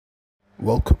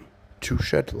Welcome to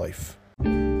Shed Life.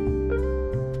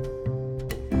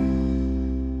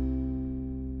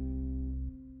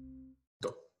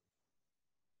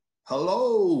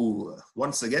 Hello,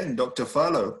 once again, Dr.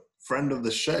 Farlow, friend of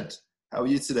the Shed. How are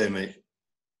you today, mate?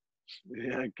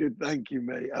 Yeah, good. Thank you,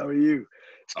 mate. How are you?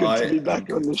 It's good to be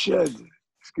back on the Shed.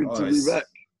 It's good to be back.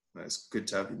 It's good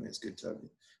to have you, mate. It's good to have you.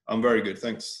 I'm very good,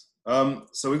 thanks.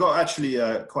 So we got actually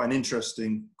quite an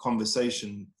interesting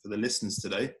conversation for the listeners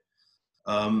today.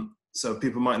 So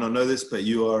people might not know this, but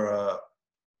you are a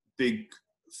big,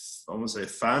 I want to say,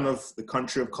 fan of the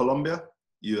country of Colombia.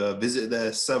 You visited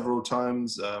there several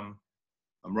times. I'm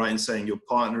right in saying your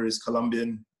partner is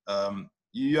Colombian.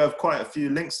 You have quite a few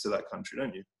links to that country,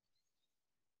 don't you?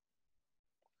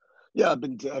 Yeah,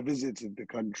 I visited the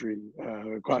country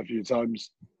quite a few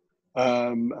times.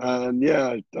 And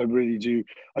yeah, I really do.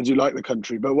 I do like the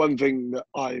country. But one thing that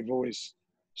I've always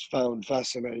found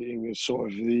fascinating is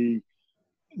sort of the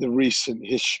recent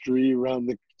history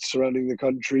surrounding the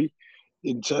country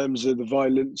in terms of the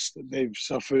violence that they've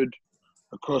suffered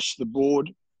across the board.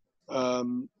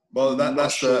 Well,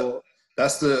 that's the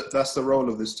role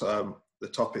of this the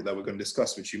topic that we're going to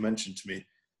discuss, which you mentioned to me,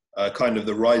 kind of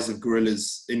the rise of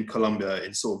guerrillas in Colombia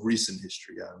in sort of recent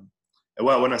history.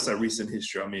 Well, when I say recent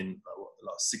history, I mean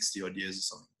like 60 odd years or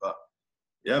something. But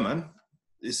yeah, man,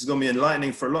 this is going to be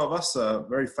enlightening for a lot of us. A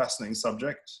very fascinating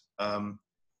subject.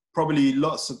 Probably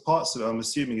lots of parts of it, I'm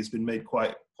assuming, has been made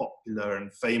quite popular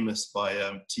and famous by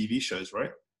TV shows,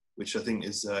 right? Which I think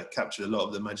is captured a lot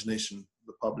of the imagination of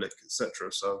the public,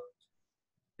 etc. So,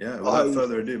 yeah, without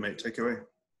further ado, mate, take it away.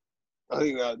 I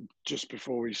think that just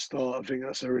before we start, I think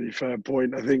that's a really fair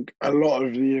point. I think a lot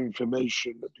of the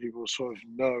information that people sort of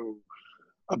know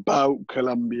about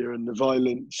Colombia and the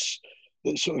violence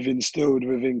that's sort of instilled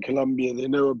within Colombia, they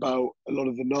know about a lot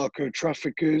of the narco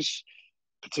traffickers,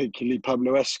 particularly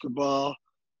Pablo Escobar,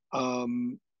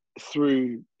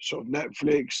 through sort of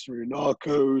Netflix, through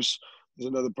Narcos. There's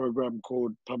another program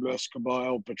called Pablo Escobar,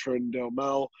 El Patron del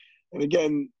Mal. And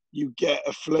again, you get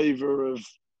a flavor of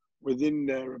within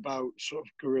there about sort of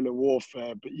guerrilla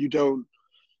warfare, but you don't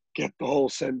get the whole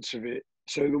sense of it.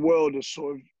 So the world is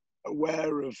sort of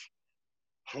aware of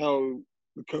how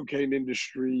the cocaine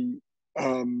industry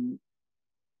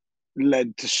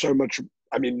led to so much.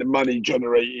 I mean, the money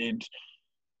generated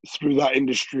through that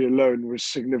industry alone was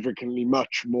significantly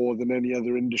much more than any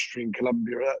other industry in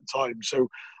Colombia at that time. So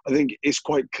I think it's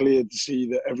quite clear to see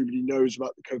that everybody knows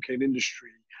about the cocaine industry.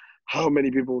 How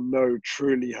many people know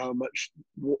truly how much,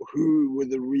 who were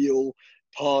the real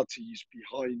parties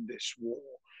behind this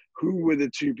war? Who were the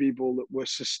two people that were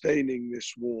sustaining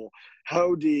this war?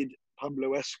 How did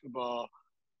Pablo Escobar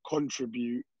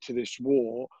contribute to this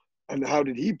war? And how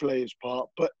did he play his part?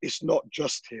 But it's not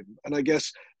just him. And I guess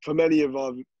for many of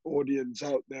our audience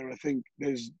out there, I think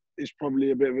there's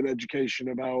probably a bit of an education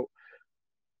about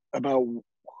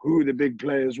who the big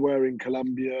players were in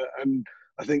Colombia. And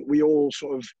I think we all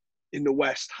sort of in the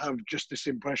West have just this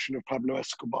impression of Pablo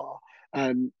Escobar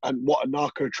and what a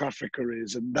narco trafficker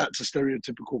is. And that's a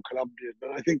stereotypical Colombian.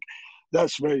 But I think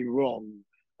that's very wrong.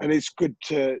 And it's good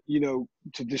to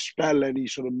dispel any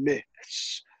sort of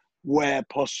myths where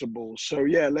possible. So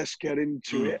yeah, let's get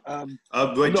into it.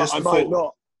 Wait,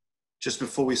 just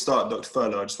before we start, Dr.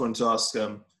 Furlow, I just wanted to ask,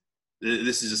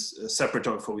 this is just a separate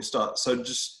topic before we start. So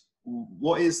just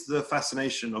what is the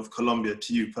fascination of Colombia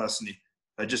to you personally?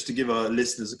 Just to give our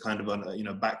listeners a kind of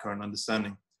background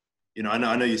understanding. I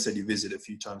know you said you visited a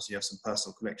few times, you have some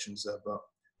personal connections there, but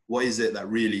what is it that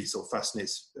really sort of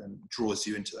fascinates and draws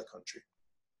you into that country?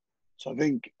 So I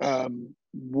think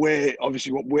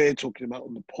what we're talking about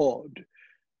on the pod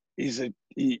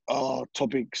are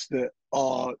topics that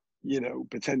are,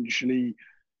 potentially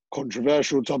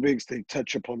controversial topics. They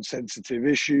touch upon sensitive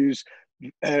issues,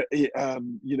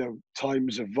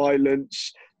 times of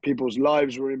violence, people's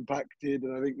lives were impacted.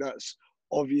 And I think that's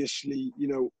obviously,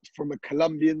 from a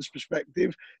Colombian's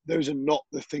perspective, those are not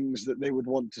the things that they would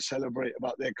want to celebrate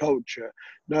about their culture.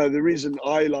 Now, the reason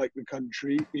I like the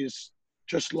country is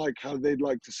just like how they'd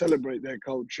like to celebrate their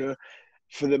culture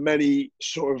for the many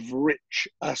sort of rich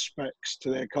aspects to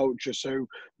their culture. So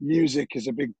music is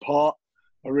a big part.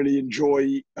 I really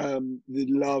enjoy the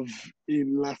love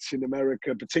in Latin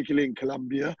America, particularly in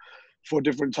Colombia, for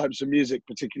different types of music,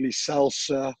 particularly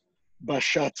salsa,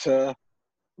 bachata,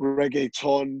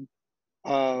 reggaeton,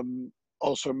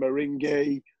 also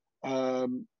merengue,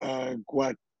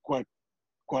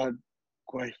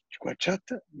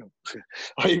 guachata? No.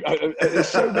 There's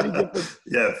so many different...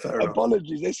 Yeah, fair enough.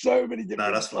 Apologies. There's so many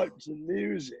different types of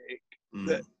music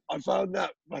that I found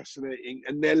that fascinating.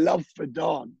 And their love for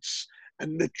dance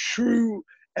and the true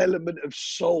element of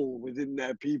soul within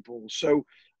their people. So,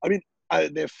 I mean,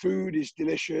 their food is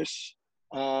delicious.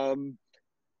 The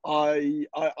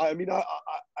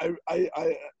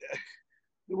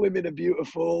women are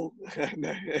beautiful.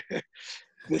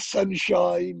 The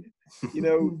sunshine, you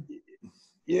know,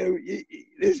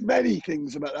 there's many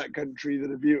things about that country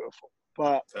that are beautiful.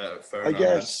 But fair I enough.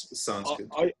 guess Sounds good.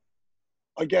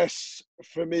 I guess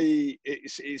for me,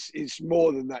 it's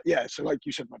more than that. Yeah. So like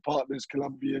you said, my partner's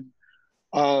Colombian.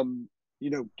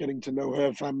 Getting to know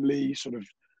her family, sort of,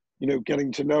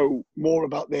 getting to know more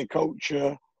about their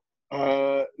culture,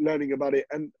 learning about it.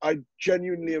 And I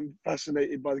genuinely am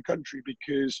fascinated by the country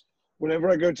because whenever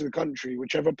I go to the country,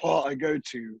 whichever part I go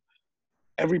to,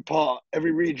 every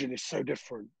region is so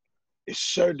different. It's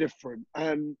so different.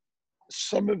 And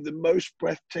some of the most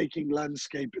breathtaking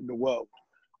landscape in the world,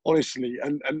 honestly.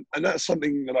 And that's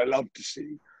something that I love to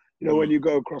see. When you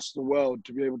go across the world,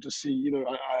 to be able to see,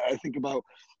 I think about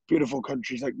beautiful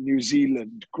countries like New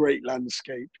Zealand, great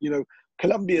landscape.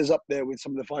 Colombia's up there with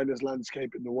some of the finest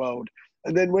landscape in the world.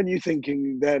 And then when you're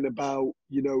thinking then about,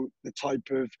 the type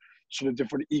of sort of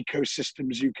different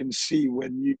ecosystems you can see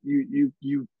when you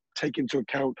take into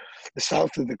account the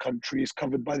south of the country is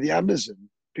covered by the Amazon.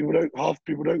 Half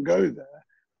people don't go there.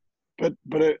 But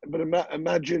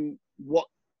imagine what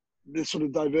the sort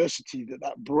of diversity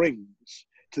that brings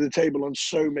to the table on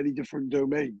so many different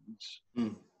domains.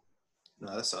 No,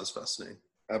 that sounds fascinating.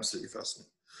 Absolutely fascinating.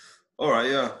 All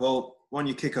right, yeah. Well, why don't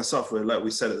you kick us off with, like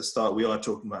we said at the start, we are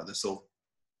talking about the sort of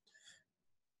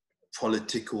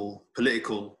political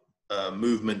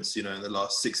movements, in the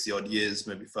last 60 odd years,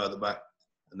 maybe further back,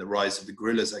 and the rise of the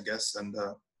guerrillas, I guess. And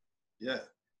yeah,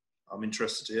 I'm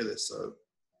interested to hear this. So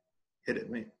hit it,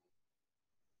 mate.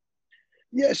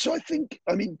 Yeah, so I think,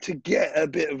 to get a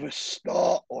bit of a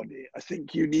start on it, I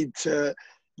think you need to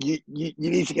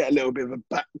need to get a little bit of a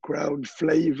background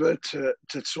flavour to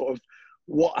sort of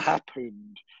what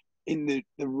happened in the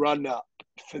run up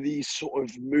for these sort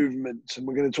of movements. And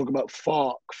we're going to talk about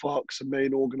FARC. FARC's a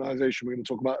main organisation we're going to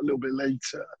talk about a little bit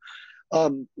later.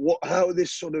 How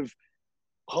this sort of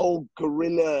whole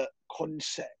guerrilla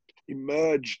concept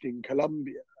emerged in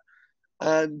Colombia.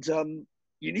 And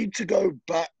you need to go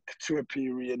back to a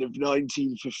period of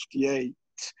 1958.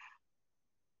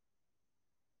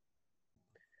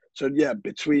 So yeah,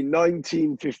 between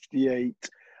 1958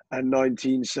 and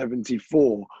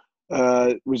 1974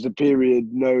 was the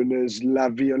period known as La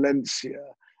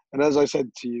Violencia. And as I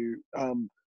said to you,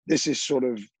 this is sort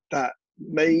of that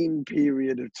main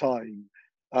period of time.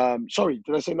 Sorry,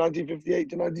 did I say 1958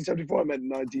 to 1974? I meant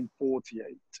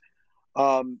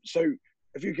 1948. So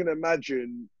if you can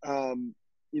imagine,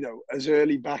 as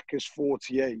early back as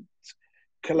 48,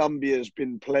 Colombia has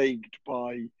been plagued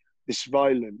by this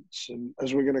violence. And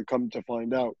as we're going to come to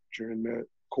find out during the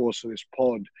course of this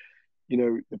pod,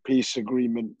 the peace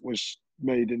agreement was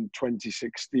made in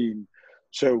 2016.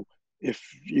 So if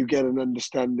you get an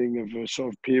understanding of a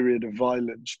sort of period of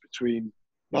violence between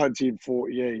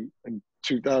 1948 and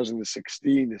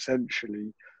 2016,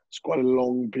 essentially, it's quite a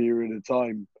long period of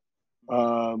time.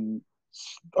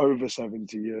 Over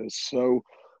 70 years. So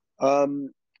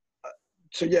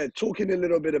yeah, talking a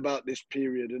little bit about this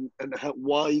period and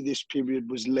why this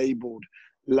period was labeled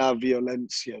La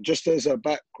Violencia, just as a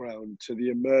background to the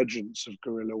emergence of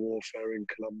guerrilla warfare in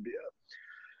Colombia.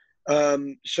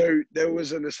 So there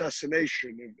was an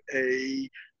assassination of a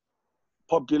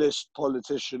populist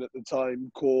politician at the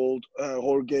time called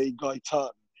Jorge Gaitan.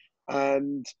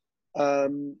 And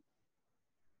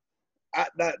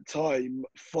at that time,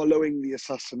 following the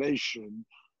assassination,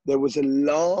 there was a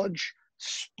large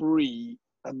spree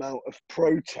amount of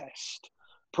protest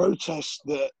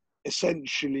that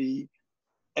essentially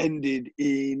ended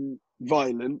in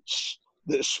violence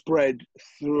that spread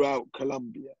throughout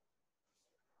Colombia.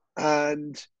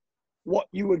 And what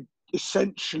you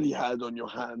essentially had on your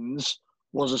hands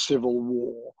was a civil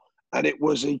war. And it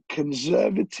was a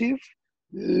conservative,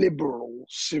 liberal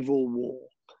civil war,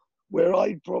 where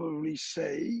I'd probably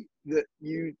say that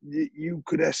you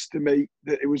could estimate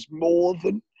that it was more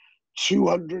than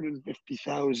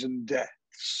 250,000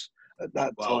 deaths at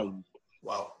that time.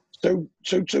 Wow. So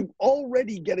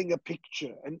already getting a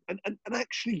picture, and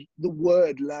actually the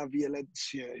word La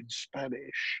Violencia in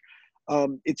Spanish,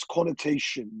 its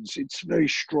connotations, it's very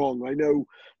strong. I know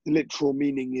the literal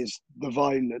meaning is the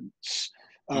violence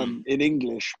in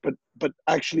English, but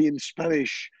actually in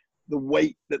Spanish, the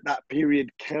weight that period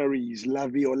carries, La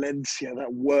Violencia,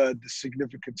 that word, the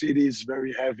significance, it is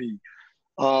very heavy.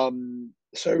 And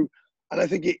I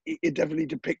think it definitely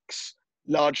depicts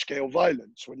large-scale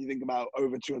violence when you think about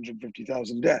over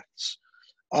 250,000 deaths.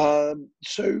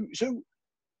 So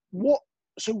what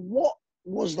what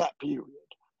was that period?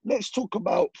 Let's talk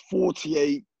about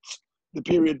 48, the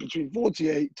period between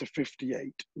 48 to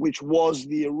 58, which was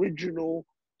the original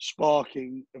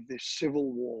sparking of this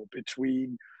civil war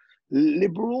between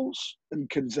liberals and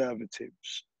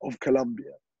conservatives of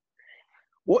Colombia.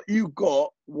 What you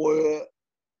got were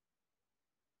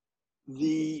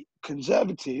the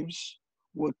conservatives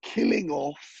were killing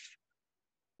off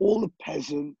all the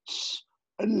peasants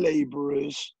and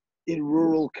laborers in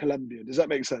rural Colombia. Does that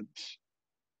make sense?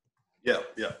 Yeah.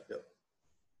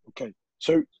 Okay,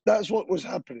 so that's what was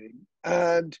happening.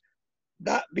 And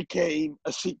that became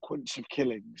a sequence of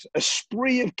killings, a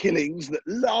spree of killings that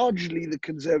largely the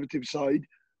conservative side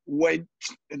went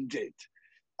and did.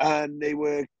 And they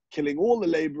were killing all the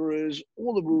laborers,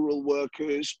 all the rural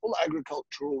workers, all the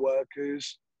agricultural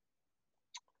workers,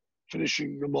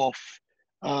 finishing them off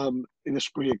in a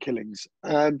spree of killings.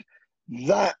 And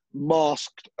that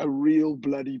masked a real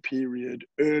bloody period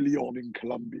early on in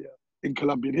Colombia, in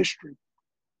Colombian history.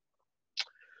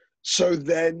 So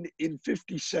then in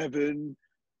 57,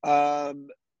 the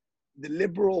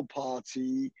Liberal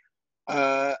Party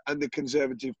and the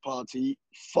Conservative Party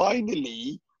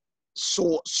finally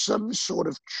sought some sort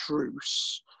of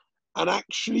truce and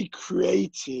actually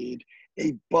created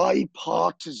a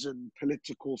bipartisan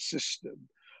political system.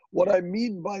 What I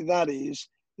mean by that is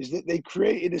that they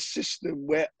created a system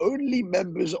where only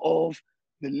members of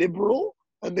the Liberal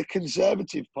and the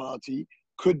Conservative Party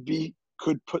could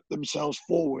put themselves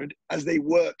forward as they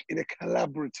work in a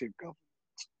collaborative government.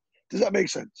 Does that make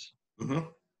sense? Mm-hmm.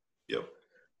 Yep.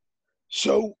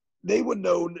 So they were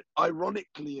known,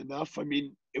 ironically enough, I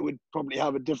mean, it would probably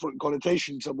have a different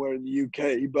connotation somewhere in the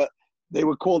UK, but they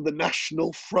were called the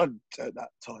National Front at that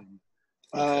time.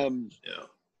 Yeah.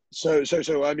 So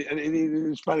I mean, and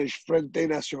in Spanish, Frente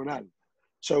Nacional.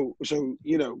 So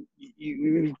you know,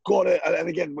 you've got it. And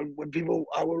again, when people,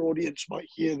 our audience might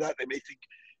hear that, they may think,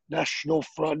 National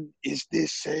Front, is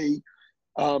this a,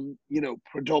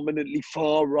 predominantly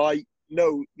far right?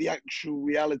 No, the actual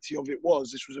reality of it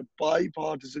was this was a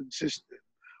bipartisan system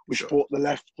which brought the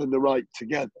left and the right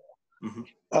together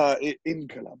in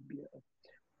Colombia.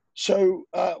 So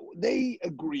they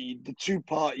agreed, the two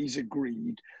parties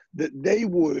agreed, that they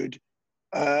would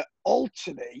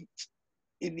alternate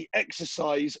in the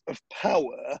exercise of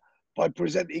power by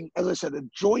presenting, as I said, a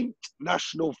joint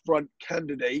National Front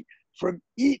candidate from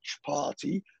each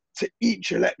party to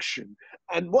each election.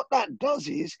 And what that does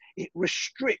is it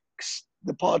restricts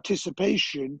the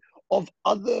participation of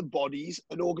other bodies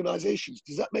and organizations.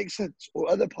 Does that make sense? Or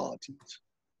other parties?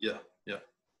 Yeah.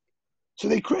 So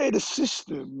they created a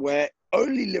system where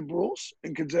only liberals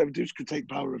and conservatives could take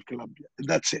power of Colombia. And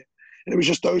that's it. And it was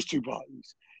just those two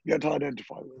parties you had to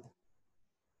identify with.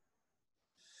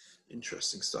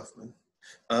 Interesting stuff,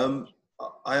 man.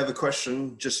 I have a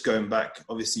question, just going back.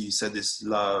 Obviously, you said this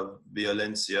La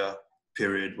Violencia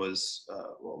period was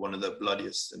one of the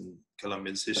bloodiest in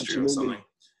Colombia's history. Absolutely.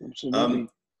 Or something. Absolutely.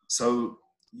 So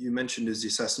you mentioned the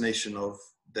assassination of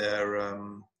their,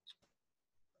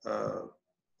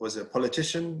 was it a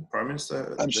politician, prime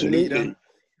minister? Absolutely. The leader,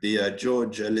 the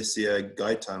George Alicia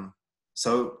Gaitan.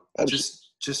 So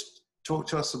just talk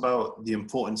to us about the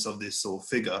importance of this sort of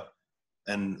figure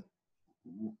and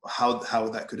how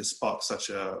that could have sparked such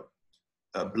a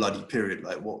bloody period.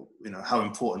 Like, what, how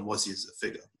important was he as a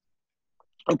figure?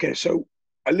 Okay, so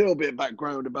a little bit of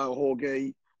background about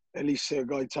Jorge Alicia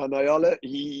Gaitan Ayala.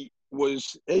 He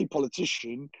was a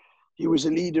politician. He was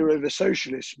a leader of a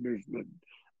socialist movement,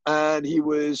 and he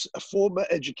was a former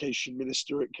education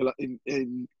minister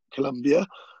in Colombia,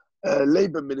 a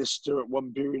labor minister at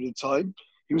one period of time.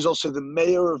 He was also the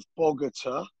mayor of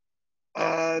Bogota,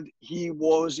 and he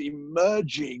was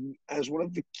emerging as one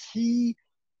of the key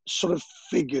sort of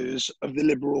figures of the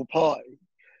Liberal Party.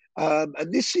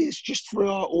 And this is, just for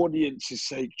our audience's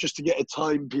sake, just to get a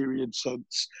time period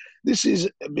sense, this is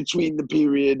between the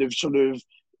period of sort of,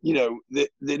 the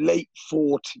late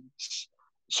 40s,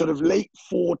 sort of late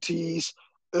 40s,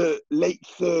 late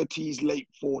 30s, late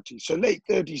 40s. So late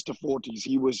 30s to 40s,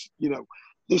 he was,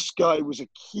 this guy was a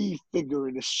key figure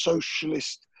in a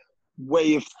socialist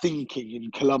way of thinking in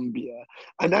Colombia.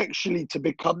 And actually, to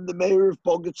become the mayor of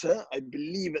Bogota, I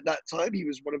believe at that time, he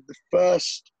was one of the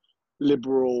first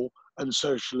liberal and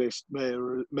socialist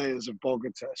mayors of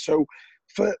Bogota. So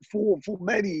for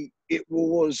many, he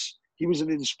was an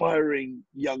inspiring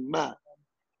young man.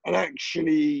 And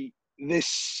actually,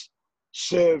 this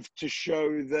served to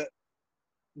show that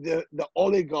the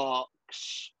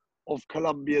oligarchs of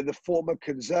Colombia, the former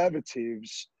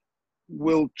conservatives,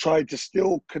 will try to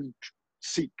still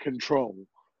seek control.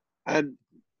 And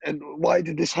why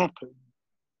did this happen?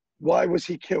 Why was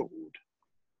he killed?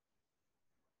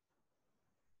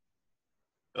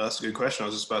 That's a good question. I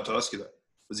was just about to ask you that.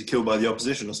 Was he killed by the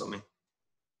opposition or something?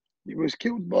 He was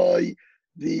killed by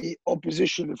the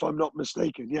opposition, if I'm not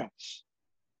mistaken. Yes.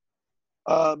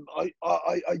 I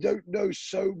don't know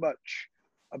so much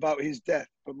about his death,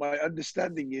 but my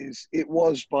understanding is it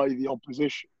was by the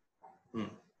opposition.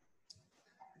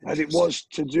 And it was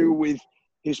to do with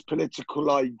his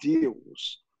political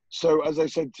ideals. So, as I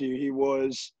said to you, he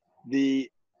was the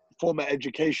former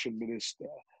education minister,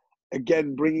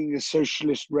 again, bringing a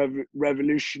socialist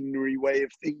revolutionary way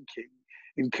of thinking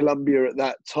in Colombia at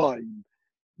that time,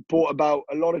 brought about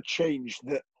a lot of change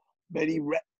that many,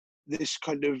 this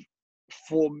kind of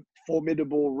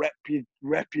formidable,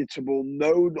 reputable,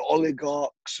 known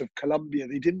oligarchs of Colombia,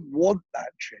 they didn't want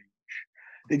that change.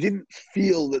 They didn't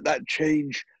feel that that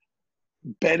change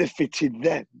benefited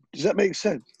them. Does that make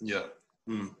sense? Yeah.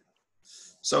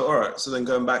 So, all right. So then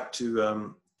going back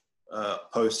to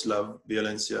post La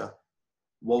Violencia,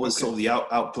 what was sort of the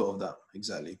output of that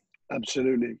exactly?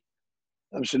 Absolutely.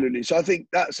 So I think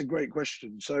that's a great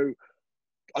question. So,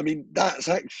 I mean, that's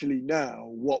actually now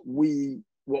what we're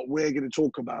going to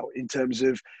talk about in terms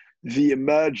of the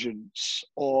emergence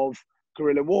of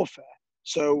guerrilla warfare.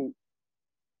 So,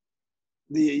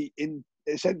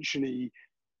 essentially,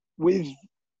 with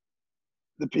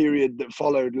the period that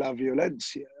followed La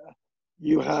Violencia,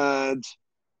 you had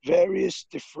various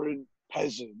different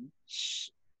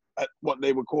peasants, what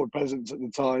they were called peasants at the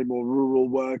time, or rural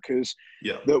workers,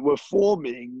 that were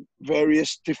forming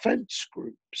various defense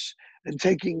groups and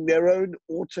taking their own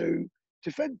auto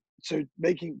defense. So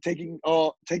taking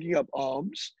up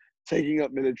arms, taking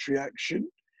up military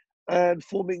action, and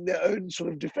forming their own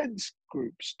sort of defense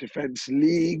groups. Defense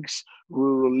leagues,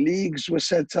 rural leagues were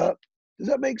set up. Does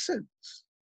that make sense?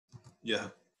 Yeah.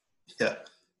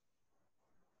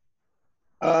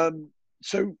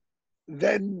 So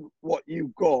then what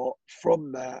you got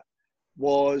from that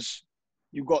was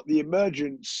you got the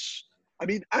emergence. I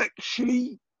mean,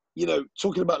 actually, you know,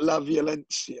 talking about La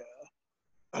Violencia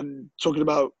and talking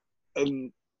about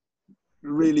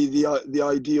really the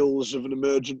ideals of an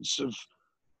emergence of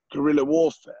guerrilla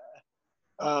warfare,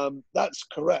 that's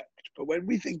correct. But when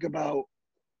we think about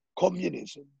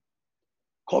communism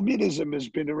has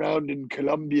been around in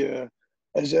Colombia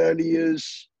as early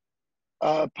as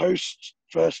post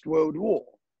First World War.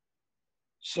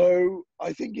 So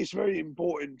I think it's very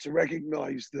important to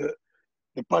recognize that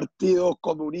the Partido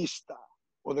Comunista,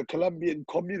 or the Colombian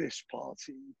Communist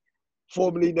Party,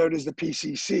 formerly known as the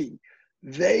PCC,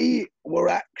 they were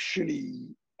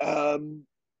actually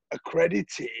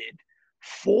accredited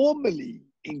formally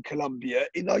in Colombia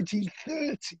in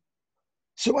 1930.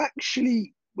 So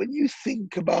actually, when you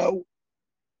think about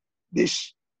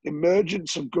this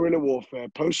emergence of guerrilla warfare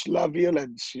post La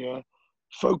Violencia,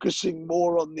 focusing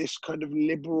more on this kind of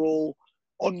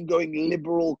ongoing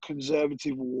liberal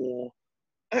conservative war,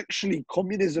 actually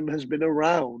communism has been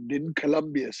around in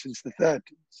Colombia since the 30s.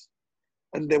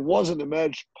 And there was an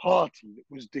emerged party that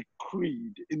was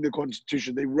decreed in the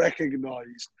constitution. They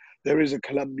recognized there is a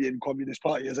Colombian Communist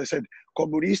Party. As I said,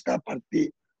 Comunista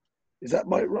Partido. Is that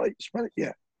right? Spanish?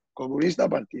 Yeah. Comunista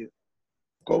Partido.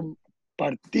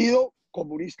 Partido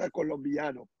Comunista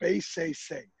Colombiano,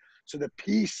 PCC. So the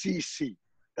PCC,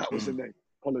 that was the name.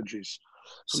 Apologies.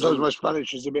 Sometimes my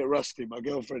Spanish is a bit rusty. My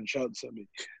girlfriend shouts at me.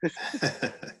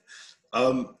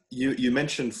 You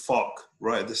mentioned FARC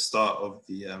right at the start of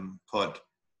the pod.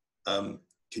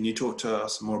 Can you talk to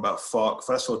us more about FARC?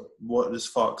 First of all, what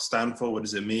does FARC stand for? What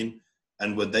does it mean?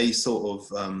 And were they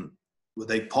were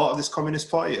they part of this Communist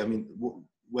Party? I mean,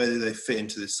 where do they fit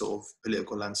into this sort of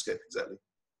political landscape exactly?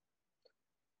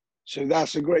 So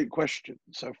that's a great question.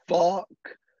 So FARC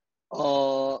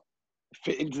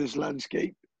fit into this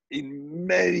landscape in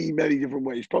many, many different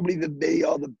ways. Probably they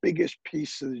are the biggest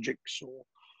piece of the jigsaw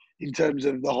in terms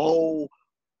of the whole,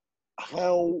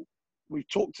 how we've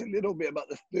talked a little bit about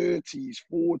the 30s,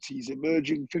 40s,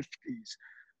 emerging 50s.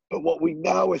 But what we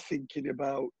now are thinking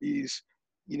about is,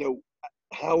 you know,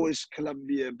 how has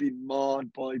Colombia been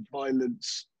marred by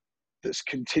violence that's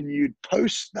continued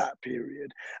post that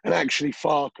period? And actually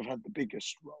FARC have had the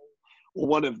biggest role, or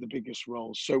one of the biggest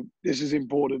roles. So this is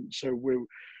important. So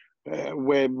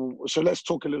so let's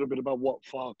talk a little bit about what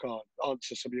FARC are,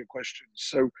 answer some of your questions.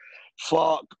 So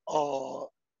FARC are,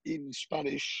 in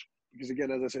Spanish, because again,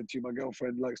 as I said to you, my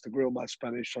girlfriend likes to grill my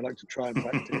Spanish, so I like to try and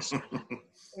practice.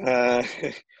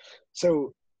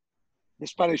 So the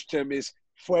Spanish term is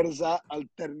Fuerza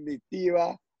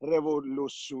Alternativa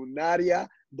Revolucionaria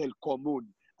del Común.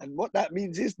 And what that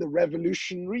means is the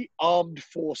Revolutionary Armed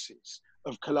Forces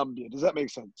of Colombia. Does that make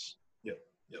sense? Yeah.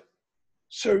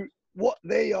 So what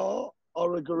they are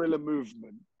are a guerrilla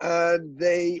movement, and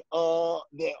their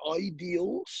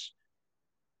ideals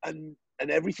and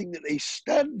everything that they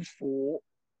stand for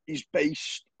is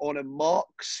based on a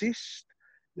Marxist,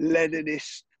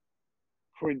 Leninist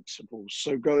principles.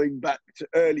 So going back to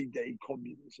early day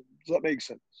communism. Does that make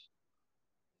sense?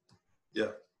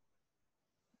 Yeah.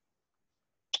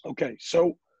 Okay,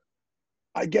 so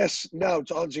I guess now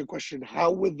to answer your question,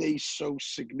 how were they so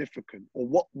significant, or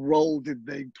what role did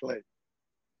they play?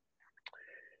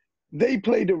 They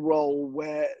played a role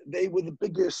where they were the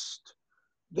biggest,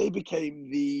 they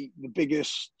became the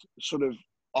biggest sort of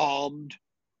armed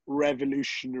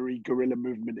revolutionary guerrilla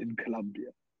movement in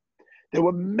Colombia. There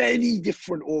were many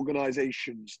different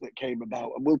organizations that came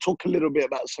about, and we'll talk a little bit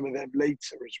about some of them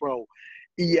later as well.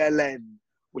 ELN,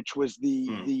 which was the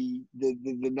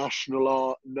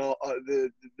national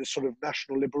the sort of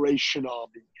National Liberation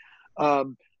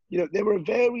Army. You know, there were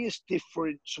various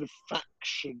different sort of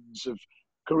factions of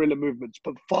guerrilla movements,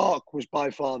 but FARC was by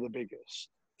far the biggest.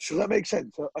 Sure. Does that make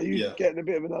sense? Are you getting a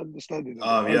bit of an understanding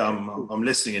of it? Yeah, okay, cool. I'm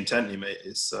listening intently, mate.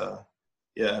 It's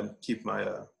keep my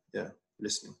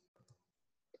listening.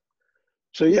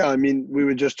 So yeah, I mean, we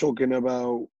were just talking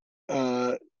about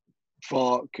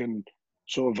FARC and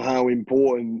sort of how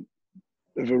important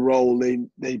of a role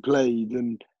they played,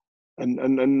 and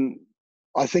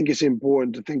I think it's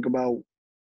important to think about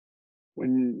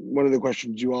when one of the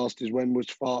questions you asked is when was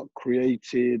FARC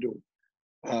created, or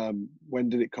when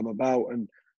did it come about, and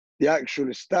the actual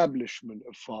establishment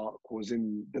of FARC was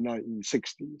in the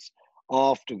 1960s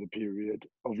after the period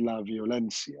of La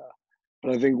Violencia.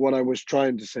 But I think what I was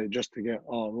trying to say, just to get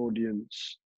our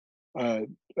audience,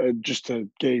 just to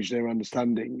gauge their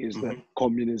understanding, is that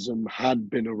communism had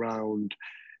been around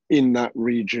in that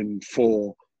region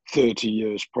for 30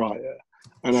 years prior.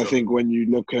 And I think when you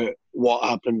look at what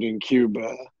happened in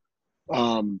Cuba,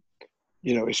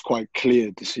 you know, it's quite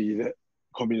clear to see that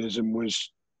communism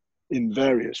was in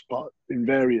various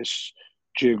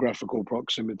geographical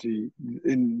proximity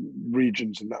in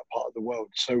regions in that part of the world.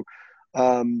 So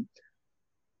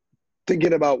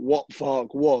thinking about what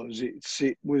FARC was,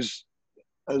 it was,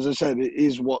 as I said, it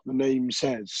is what the name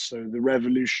says. So they're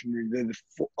the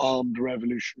armed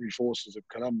revolutionary forces of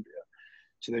Colombia.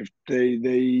 So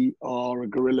they are a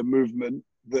guerrilla movement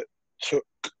that took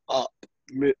up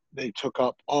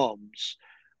arms,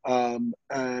 and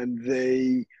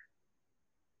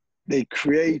they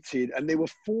created, and they were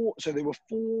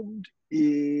formed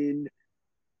in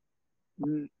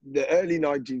the early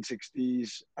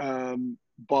 1960s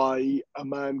by a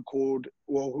man who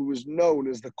was known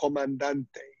as the Comandante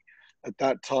at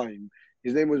that time.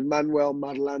 His name was Manuel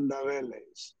Marlanda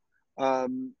Vélez.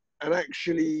 And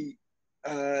actually,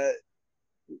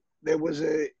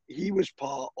 he was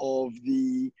part of,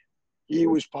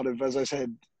 as I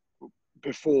said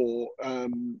before,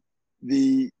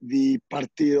 the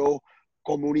Partido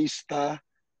Comunista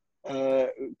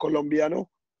Colombiano.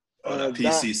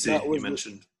 PCC that was you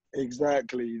mentioned.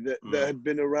 Exactly, that had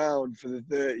been around for the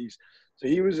 30s. So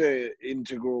he was an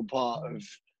integral part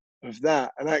of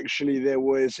that. And actually there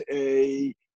was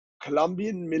a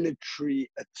Colombian military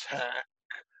attack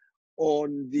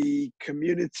on the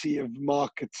community of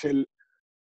Marquetalalia.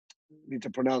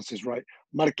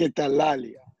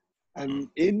 And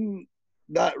in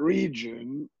that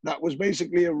region, that was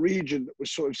basically a region that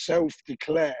was sort of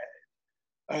self-declared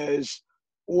as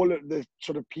all of the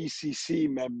sort of PCC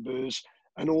members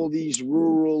and all these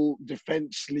rural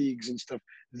defense leagues and stuff,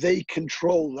 they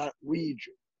control that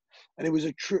region. And it was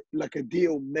a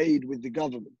deal made with the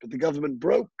government, but the government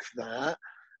broke that,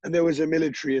 and there was a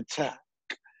military attack,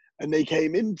 and they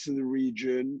came into the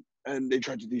region and they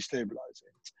tried to destabilize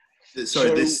it.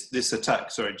 Sorry, this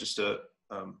attack. Sorry, just to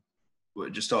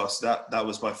ask that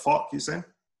was by FARC, you saying,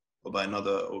 or by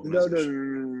another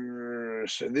organization? No.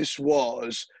 So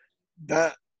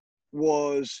that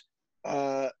was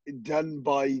done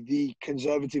by the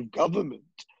conservative government.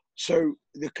 So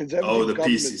the conservative government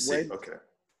PCC. Okay.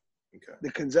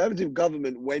 The conservative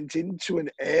government went into an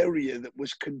area that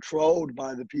was controlled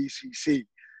by the PCC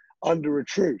under a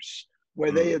truce,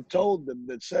 where they had told them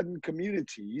that certain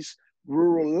communities,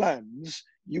 rural lands,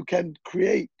 you can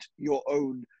create your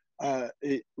own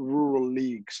rural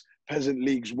leagues, peasant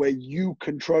leagues, where you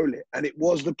control it. And it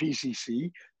was the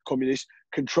PCC, communists,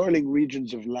 controlling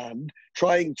regions of land,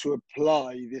 trying to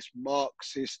apply this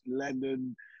Marxist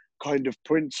Lenin kind of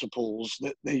principles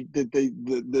that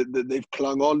they've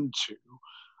clung on to.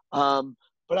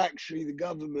 But actually the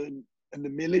government and the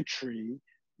military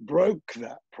broke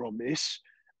that promise,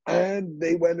 and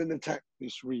they went and attacked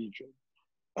this region.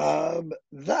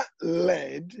 That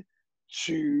led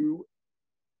to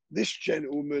this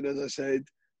gentleman, as I said,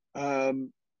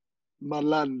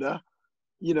 Marlanda,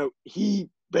 he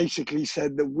basically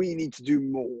said that we need to do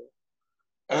more.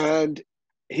 And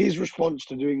his response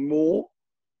to doing more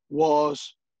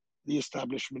was the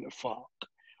establishment of FARC,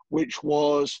 which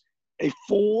was a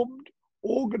formed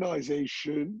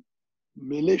organization,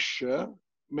 militia,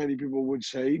 many people would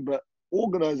say, but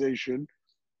organization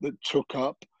that took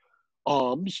up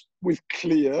arms with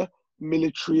clear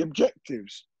military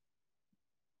objectives.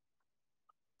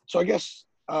 So I guess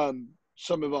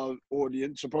some of our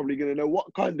audience are probably going to know,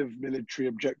 what kind of military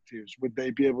objectives would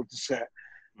they be able to set?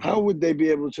 How would they be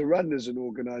able to run as an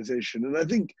organization? And I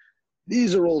think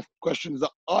these are all questions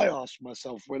that I asked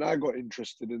myself when I got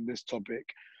interested in this topic.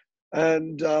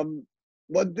 And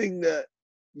one thing that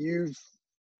you've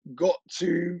got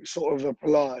to sort of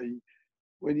apply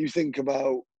when you think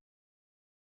about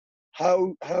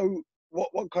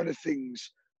what kind of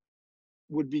things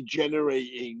would be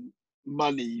generating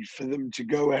money for them to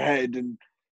go ahead and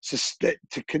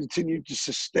continue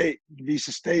to be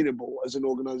sustainable as an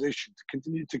organization, to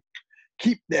continue to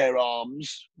keep their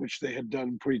arms, which they had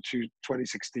done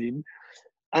pre-2016,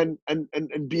 and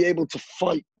be able to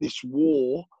fight this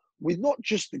war with not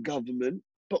just the government,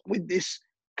 but with this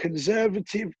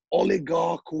conservative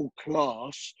oligarchical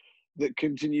class that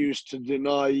continues to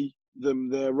deny them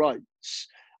their rights.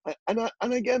 And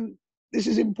again, this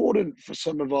is important for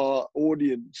some of our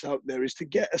audience out there, is to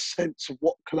get a sense of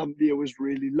what Colombia was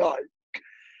really like.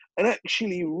 And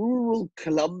actually, rural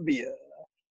Colombia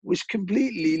was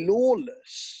completely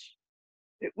lawless.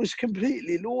 It was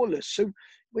completely lawless. So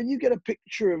when you get a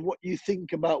picture of what you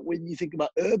think about when you think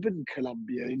about urban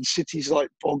Colombia in cities like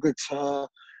Bogota,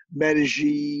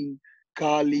 Medellin,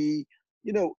 Cali,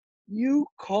 you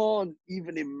can't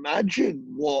even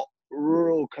imagine what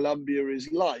rural Colombia is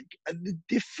like, and the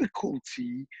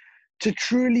difficulty to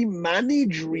truly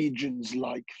manage regions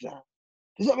like that.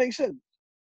 Does that make sense?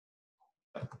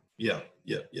 Yeah.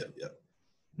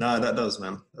 No, that does,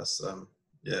 man. That's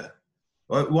yeah.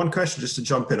 Well, one question just to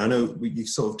jump in. I know you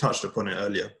sort of touched upon it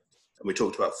earlier, and we're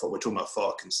talking about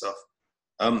FARC and stuff.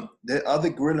 There are other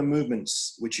guerrilla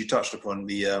movements which you touched upon.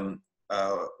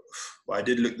 Well, I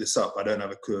did look this up. I don't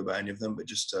have a clue about any of them, but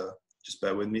just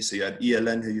bear with me. So you had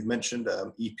ELN, who you've mentioned,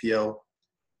 EPL, I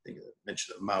think I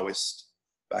mentioned a Maoist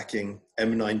backing,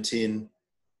 M19,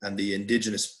 and the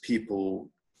indigenous people,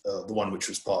 the one which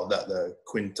was part of that, the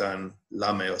Quintan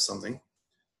Lame or something.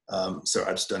 So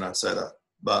I just don't know how to say that.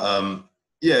 But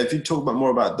yeah, if you talk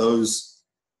more about those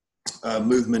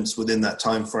movements within that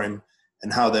time frame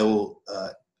and how they all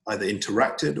either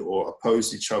interacted or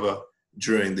opposed each other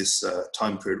during this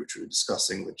time period which we were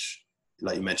discussing, which,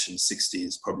 like you mentioned,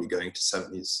 60s, probably going to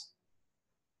 70s.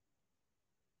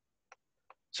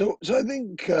 So I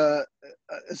think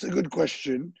it's a good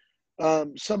question.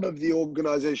 Some of the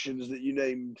organizations that you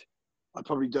named, I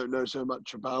probably don't know so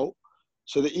much about.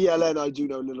 So the ELN, I do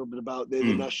know a little bit about. They're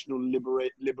the National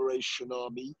Liberation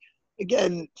Army.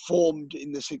 Again, formed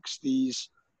in the 60s,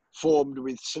 formed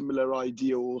with similar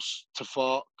ideals to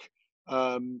FARC,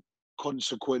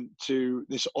 consequent to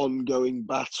this ongoing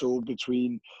battle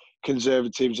between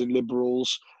conservatives and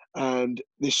liberals, and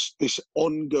this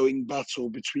ongoing battle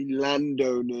between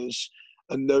landowners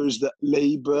and those that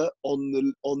labour on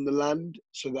the land,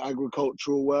 so the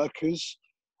agricultural workers.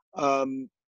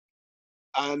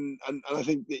 And I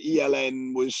think the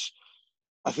ELN was,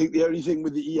 I think the only thing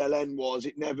with the ELN was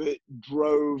it never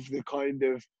drove the kind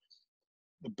of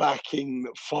the backing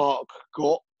that FARC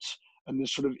got and the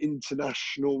sort of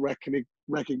international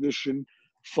recognition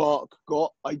FARC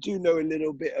got. I do know a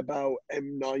little bit about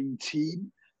M19.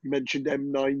 You mentioned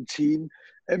M19.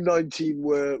 M19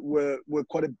 were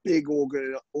quite a big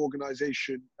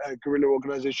organization, guerrilla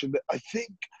organization that I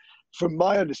think, from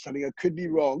my understanding, I could be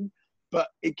wrong, but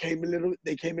they came a little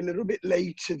bit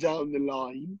later down the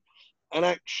line, and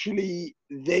actually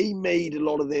they made a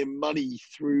lot of their money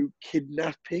through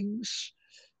kidnappings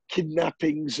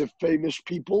of famous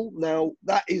people. Now,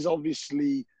 that is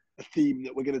obviously a theme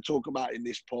that we're going to talk about in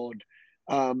this pod,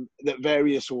 that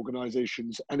various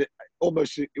organizations, and it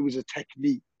was a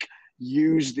technique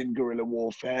used in guerrilla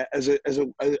warfare as a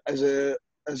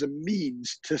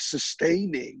means to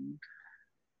sustaining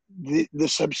the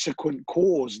subsequent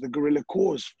cause, the guerrilla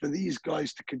cause, for these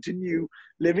guys to continue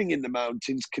living in the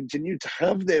mountains, continue to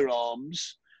have their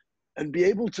arms, and be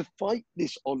able to fight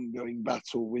this ongoing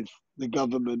battle with the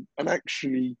government and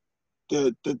actually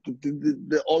the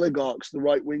oligarchs, the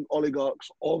right-wing oligarchs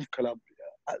of Colombia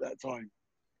at that time.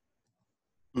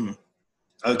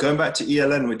 Going back to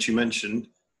ELN, which you mentioned,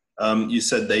 you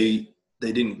said they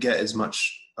didn't get as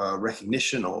much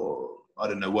recognition, or I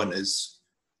don't know, weren't as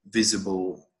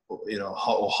visible, or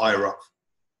higher up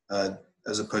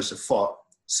as opposed to FARC.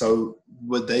 So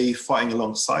were they fighting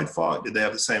alongside FARC? Did they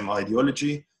have the same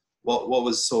ideology? What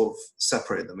was sort of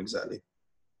separated them exactly?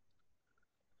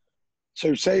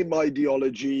 So same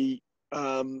ideology.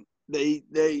 They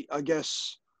I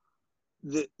guess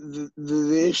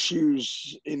the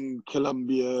issues in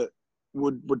Colombia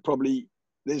would probably,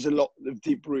 there's a lot of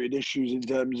deep rooted issues in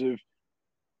terms of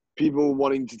people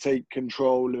wanting to take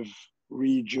control of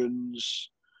regions,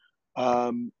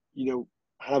 having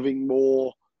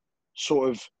more sort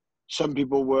of, some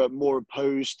people were more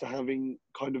opposed to having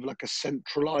kind of like a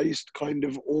centralized kind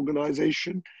of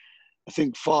organization. I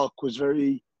think FARC was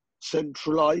very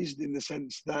centralized in the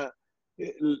sense that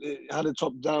it had a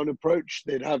top-down approach.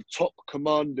 They'd have top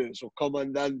commanders or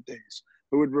comandantes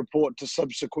who would report to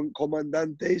subsequent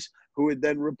comandantes, who would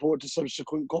then report to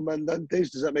subsequent comandantes.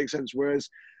 Does that make sense? Whereas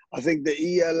I think the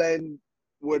ELN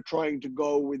were trying to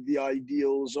go with the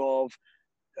ideals of,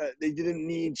 they didn't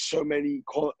need so many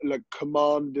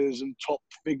commanders and top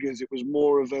figures. It was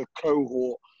more of a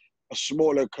cohort, a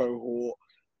smaller cohort,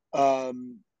 like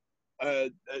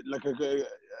a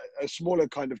smaller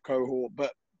kind of cohort,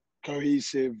 but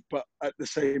cohesive, but at the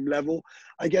same level.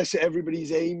 I guess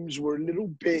everybody's aims were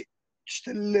just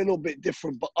a little bit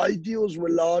different, but ideals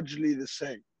were largely the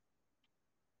same.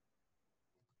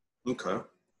 Okay.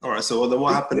 All right. So then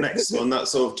what happened next on that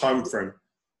sort of time frame?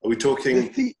 Are we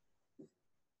talking?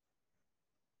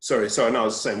 Sorry. No, I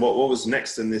was saying, what was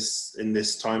next in this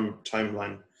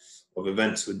timeline of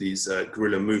events with these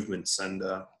guerrilla movements and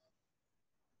the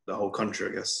whole country,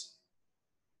 I guess?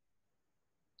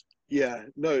 Yeah,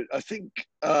 no, I think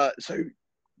so.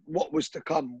 What was to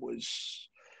come was,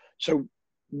 so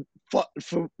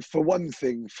for one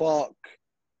thing, FARC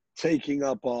taking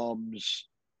up arms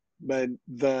meant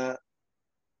that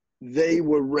they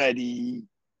were ready,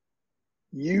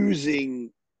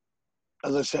 using,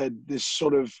 as I said, this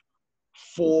sort of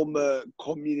former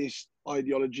communist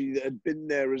ideology that had been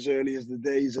there as early as the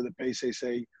days of the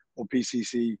PCC or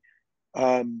PCC.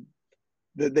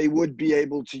 That they would be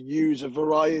able to use a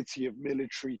variety of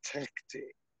military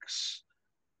tactics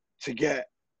to get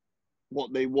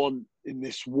what they want in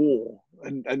this war,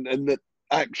 and that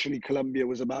actually Colombia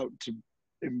was about to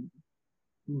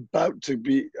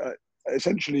be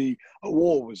essentially a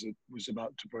war was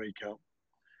about to break out,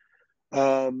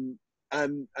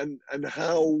 and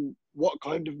how, what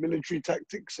kind of military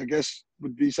tactics, I guess,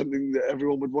 would be something that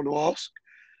everyone would want to ask.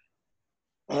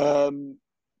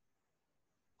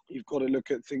 You've got to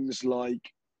look at things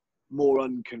like more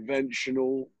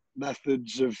unconventional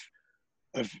methods of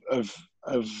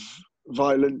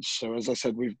violence. So, as I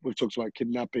said, we've talked about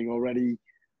kidnapping already,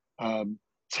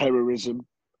 terrorism.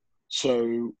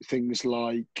 So things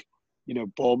like,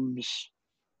 bombs.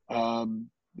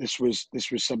 This was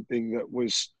something that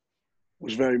was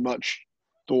very much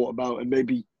thought about, and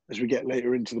maybe as we get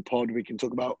later into the pod, we can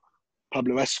talk about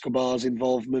Pablo Escobar's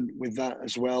involvement with that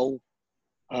as well.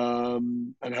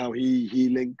 And how he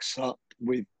links up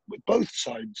with both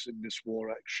sides in this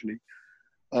war, actually.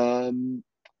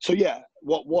 So yeah,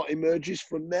 what emerges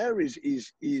from there is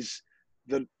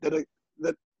that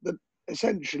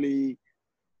essentially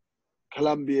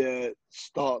Colombia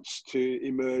starts to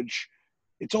emerge.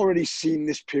 It's already seen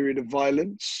this period of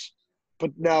violence,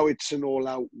 but now it's an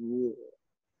all-out war.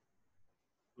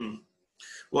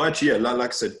 Well, actually, yeah, like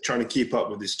I said, trying to keep up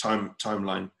with this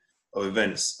timeline of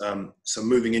events. So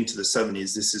moving into the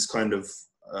 70s, this is kind of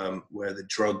where the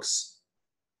drugs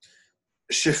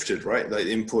shifted, right? Like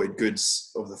the imported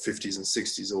goods of the 50s and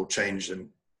 60s all changed, and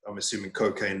I'm assuming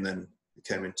cocaine then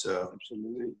came into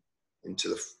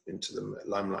the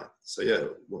limelight. So yeah,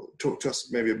 well, talk to us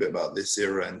maybe a bit about this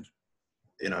era and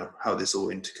how this all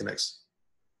interconnects.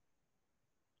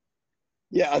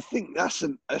 Yeah, I think that's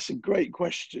a great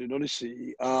question,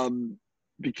 honestly,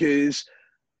 because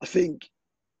I think,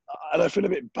 and I feel a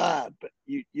bit bad, but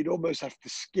you'd almost have to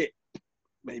skip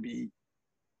maybe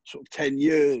sort of 10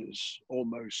 years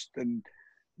almost, and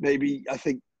maybe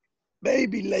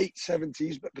late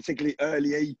 70s, but particularly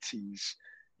early 80s,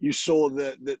 you saw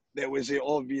that there was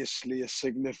obviously a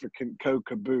significant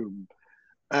coca boom,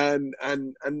 and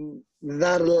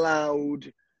that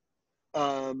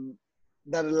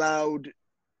allowed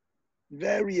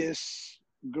various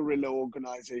guerrilla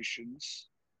organizations,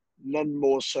 none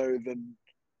more so than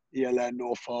ELN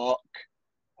or FARC,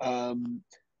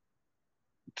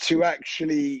 to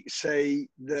actually say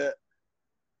that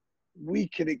we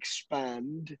can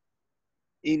expand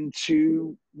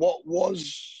into what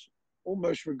was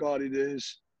almost regarded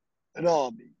as an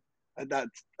army at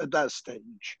that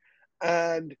stage,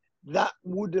 and that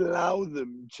would allow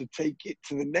them to take it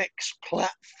to the next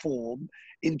platform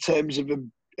in terms of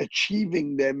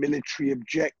achieving their military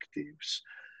objectives.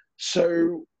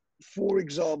 So, for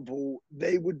example,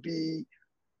 they would be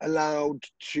allowed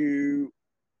to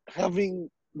having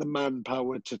the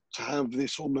manpower to have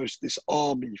this almost this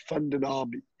army, funded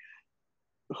army,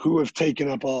 who have taken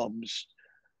up arms.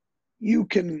 You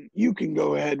can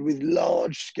go ahead with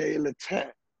large scale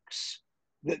attacks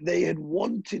that they had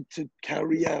wanted to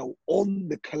carry out on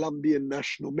the Colombian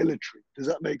national military. Does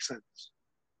that make sense?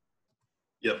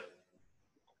 Yep.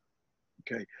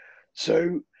 Okay.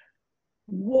 So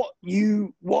what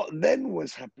then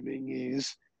was happening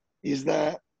is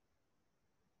that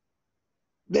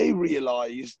they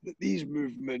realized that these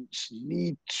movements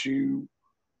need to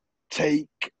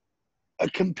take a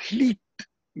complete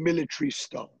military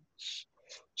stance.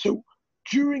 So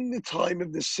during the time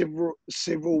of the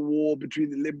civil war between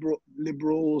the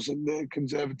liberals and the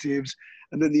conservatives,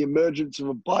 and then the emergence of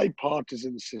a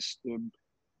bipartisan system,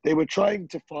 they were trying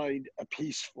to find a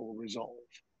peaceful resolve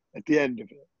at the end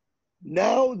of it.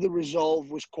 Now the resolve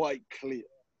was quite clear.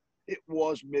 It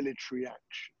was military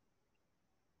action.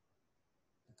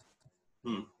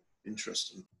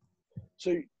 Interesting.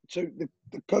 So the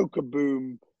coca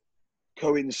boom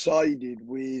coincided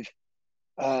with,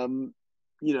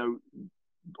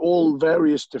 all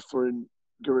various different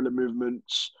guerrilla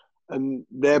movements and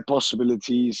their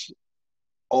possibilities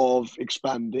of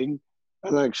expanding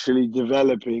and actually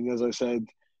developing, as I said,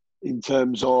 in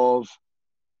terms of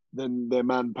then their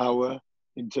manpower,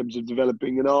 in terms of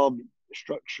developing an army,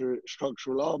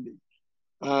 structural army.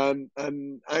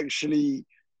 And actually,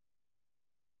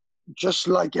 just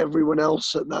like everyone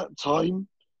else at that time,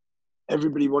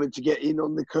 everybody wanted to get in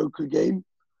on the coca game.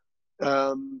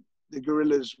 The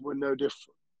guerrillas were no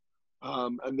different.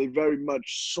 And they very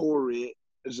much saw it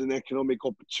as an economic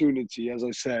opportunity, as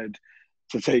I said,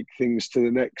 to take things to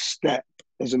the next step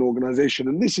as an organization.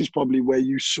 And this is probably where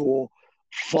you saw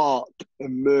FARC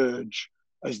emerge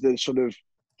as the sort of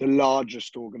the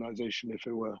largest organization, if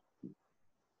it were.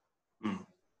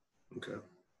 Okay.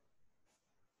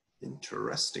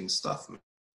 Interesting stuff.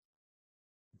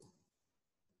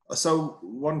 So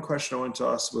one question I wanted to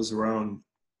ask was around,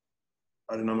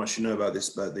 I don't know how much you know about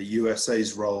this, but the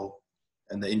USA's role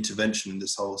and the intervention in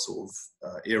this whole sort of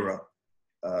era.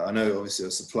 I know obviously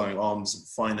they're supplying arms and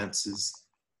finances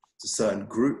to certain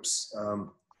groups.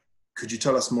 Could you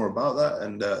tell us more about that?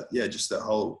 And just that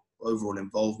whole overall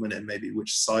involvement, and maybe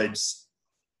which sides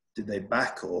did they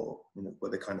back, or were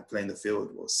they kind of playing the field?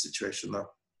 What's the situation there?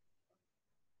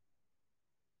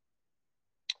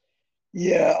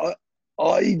 Yeah,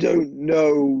 I don't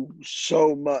know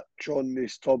so much on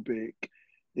this topic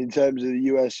in terms of the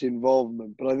US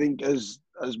involvement, but I think as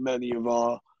many of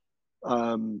our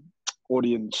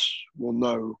audience will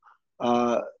know,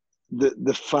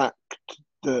 the fact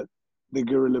that the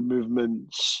guerrilla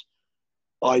movements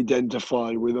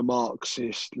identify with a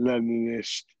Marxist,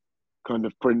 Leninist kind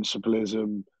of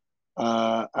principalism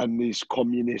and these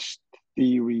communist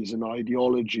theories and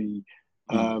ideology,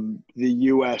 the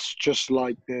US, just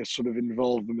like their sort of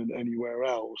involvement anywhere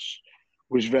else,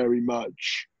 was very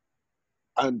much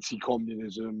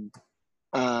anti-communism,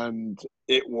 and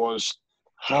it was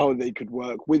how they could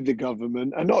work with the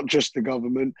government, and not just the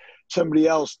government, somebody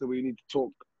else that we need to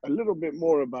talk a little bit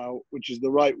more about, which is the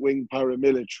right-wing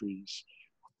paramilitaries,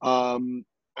 and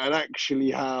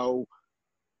actually how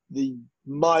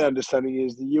my understanding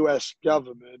is the US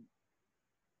government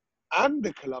and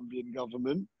the Colombian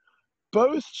government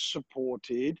both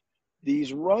supported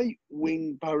these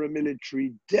right-wing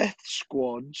paramilitary death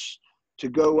squads to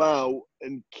go out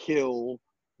and kill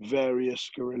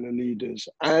various guerrilla leaders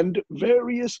and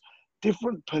various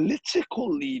different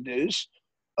political leaders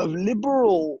of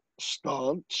liberal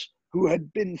stance who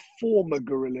had been former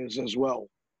guerrillas as well.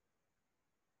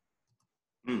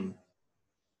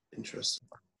 Interesting.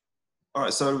 All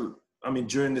right, so I mean,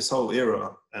 during this whole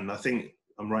era, and I think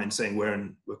I'm right in saying we're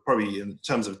probably, in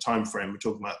terms of time frame, we're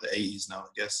talking about the 80s now, I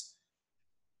guess.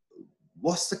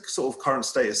 What's the sort of current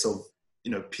status of,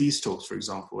 peace talks, for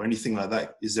example, or anything like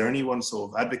that? Is there anyone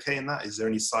sort of advocating that? Is there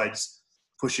any sides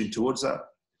pushing towards that?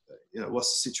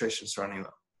 What's the situation surrounding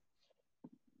that?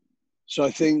 So I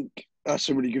think that's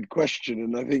a really good question,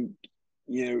 and I think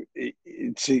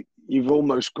you've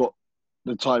almost got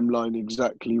the timeline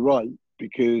exactly right,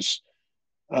 because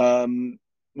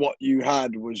what you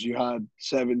had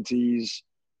 70s,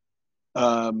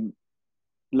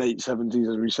 late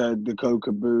 70s, as we said, the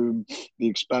coca boom, the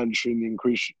expansion, the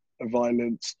increase of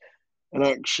violence. And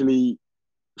actually,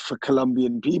 for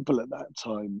Colombian people at that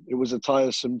time, it was a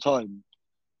tiresome time.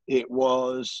 It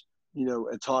was,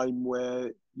 a time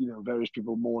where, various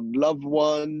people mourned loved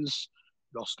ones,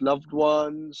 lost loved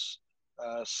ones.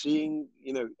 seeing,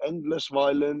 endless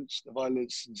violence. The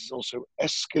violence is also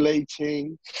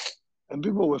escalating, and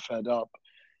people were fed up.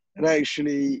 And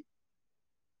actually,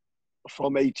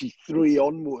 from 83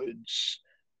 onwards,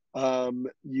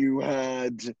 you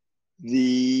had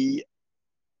the,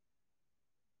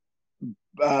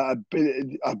 I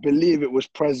believe it was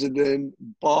President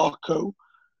Barco,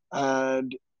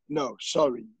 and no,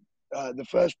 sorry, the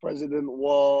first president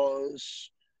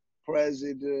was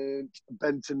President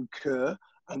Benton Kerr,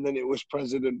 and then it was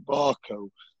President Barco.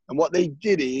 And what they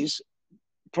did is,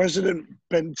 President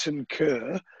Benton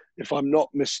Kerr, if I'm not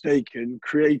mistaken,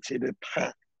 created a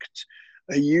pact,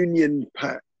 a union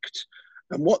pact.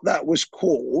 And what that was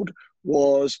called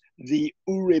was the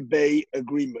Uribe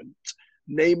Agreement,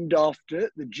 named after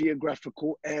the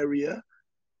geographical area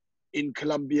in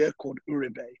Colombia called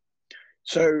Uribe.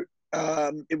 So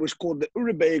it was called the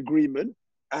Uribe Agreement,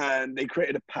 and they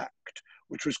created a pact,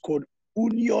 which was called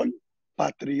Unión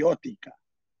Patriótica.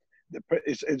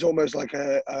 It's almost like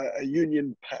a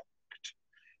union pact.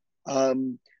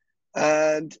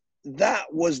 And that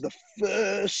was the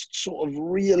first sort of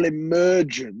real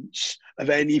emergence of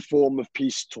any form of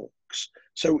peace talks.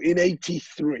 So in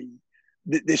 83,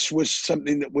 this was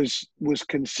something that was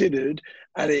considered,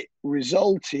 and it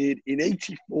resulted in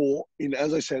 84 in,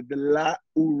 as I said, the La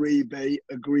Uribe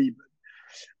Agreement.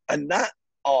 And that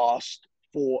asked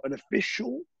for an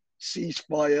official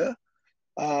ceasefire,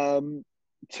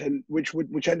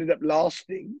 which ended up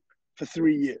lasting for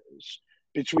 3 years,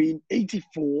 between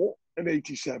 84 and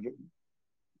 87.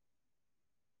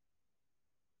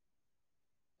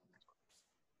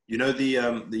 You know, the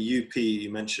UP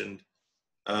you mentioned,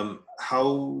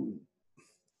 how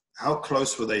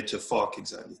close were they to FARC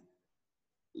exactly?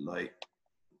 Like,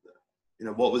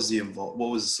 what was what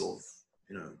was the sort of,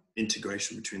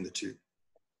 integration between the two?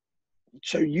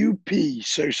 So UP,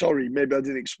 so sorry, maybe I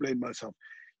didn't explain myself.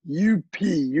 UP,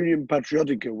 Union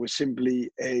Patriotica, was simply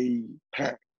a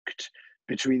pact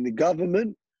between the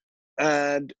government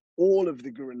and all of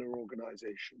the guerrilla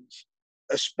organizations,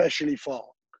 especially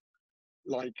FARC,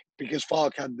 because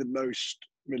FARC had the most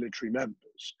military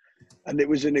members. And it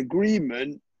was an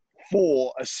agreement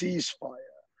for a ceasefire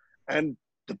and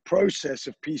the process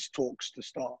of peace talks to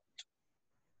start.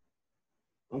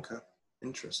 Okay,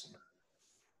 interesting.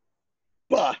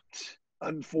 But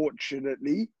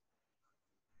unfortunately,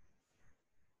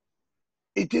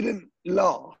 it didn't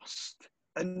last.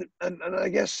 And I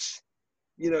guess,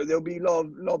 there'll be a lot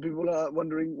of people are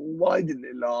wondering, why didn't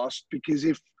it last? Because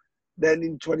if then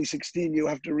in 2016 you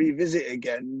have to revisit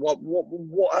again, what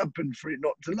happened for it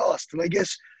not to last? And I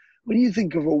guess when you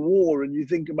think of a war and you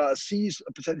think about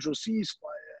a potential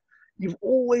ceasefire, you've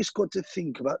always got to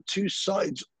think about two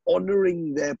sides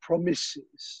honoring their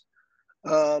promises,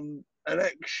 and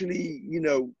actually,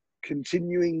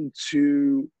 continuing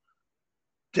to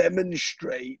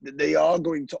demonstrate that they are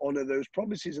going to honor those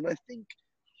promises. And I think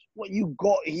what you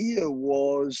got here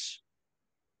was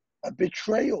a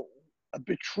betrayal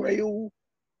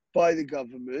by the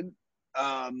government.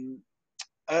 And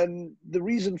the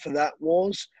reason for that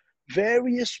was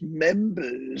various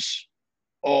members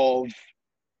of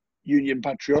Union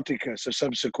Patriotica, so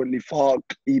subsequently FARC,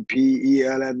 EP,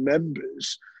 ELN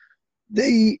members,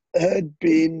 they had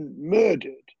been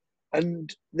murdered.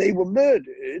 And they were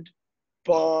murdered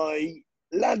by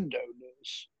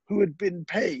landowners who had been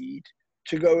paid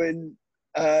to go and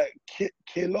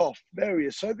kill off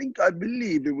various. So I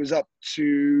believe it was up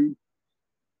to,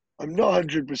 I'm not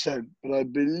 100%, but I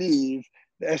believe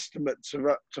the estimates are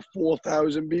up to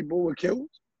 4,000 people were killed.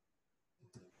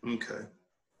 Okay.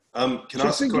 Can I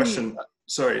ask a question?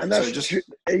 Sorry. And that's just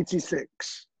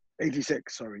 86,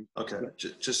 sorry. Okay.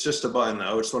 Just about in there,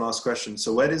 I just want to ask a question.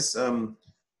 So where does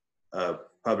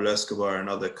Pablo Escobar and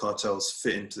other cartels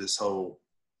fit into this whole,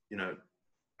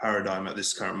 paradigm at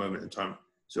this current moment in time?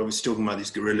 So obviously talking about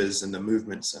these guerrillas and the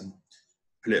movements and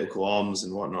political arms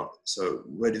and whatnot. So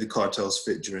where do the cartels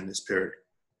fit during this period?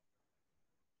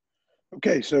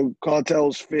 Okay, so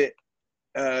cartels fit.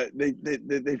 They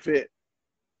fit.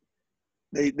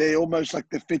 They almost like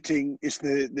the fitting. It's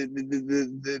the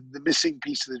missing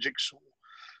piece of the jigsaw.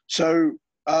 So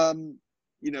how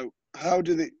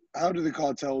do the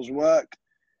cartels work?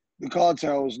 The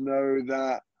cartels know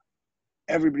that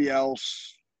everybody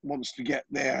else wants to get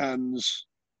their hands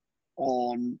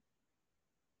on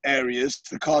areas.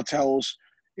 The cartels,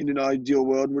 in an ideal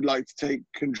world, would like to take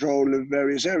control of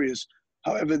various areas.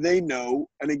 However, they know,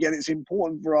 and again, it's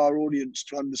important for our audience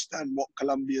to understand what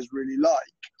Colombia is really like,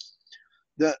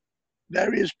 that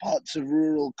various parts of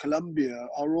rural Colombia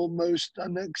are almost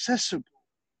inaccessible.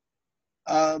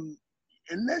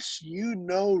 Unless you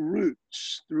know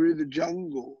routes through the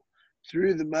jungle,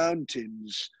 through the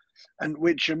mountains, and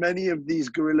which are many of these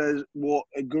guerrillas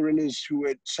who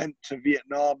were sent to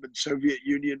Vietnam and Soviet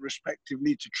Union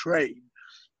respectively to train.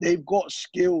 They've got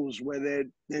skills where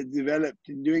they're developed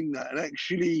in doing that. And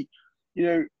actually, you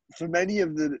know, for many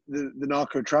of the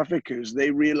narco traffickers,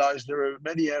 they realize there are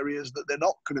many areas that they're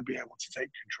not going to be able to take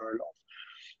control of.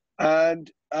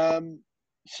 And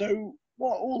so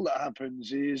what all that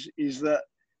happens is that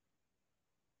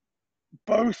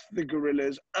both the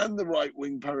guerrillas and the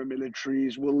right-wing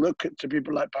paramilitaries will look to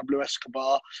people like Pablo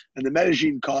Escobar and the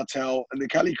Medellin cartel and the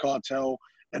Cali cartel,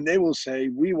 and they will say,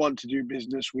 we want to do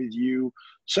business with you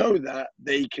so that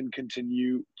they can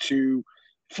continue to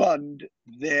fund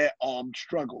their armed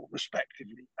struggle,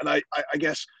 respectively. And I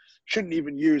guess shouldn't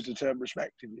even use the term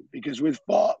respectively, because with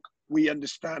FARC, we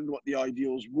understand what the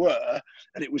ideals were,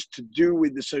 and it was to do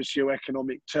with the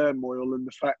socio-economic turmoil and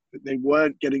the fact that they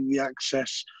weren't getting the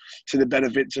access to the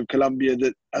benefits of Colombia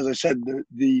that, as I said,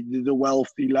 the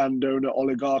wealthy landowner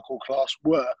oligarchical class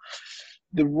were.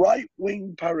 The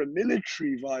right-wing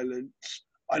paramilitary violence,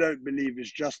 I don't believe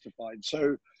is justified.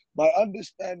 So my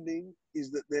understanding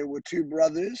is that there were two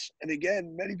brothers, and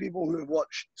again, many people who have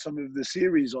watched some of the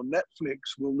series on Netflix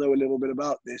will know a little bit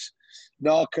about this.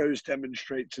 Narcos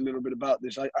demonstrates a little bit about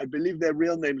this. I believe their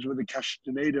real names were the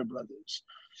Castaneda brothers,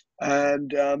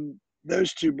 and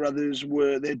those two brothers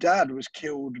their dad was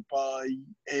killed by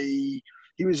he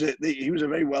was a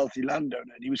very wealthy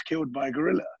landowner, and he was killed by a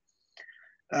guerrilla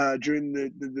during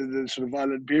the sort of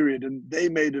violent period, and they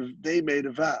made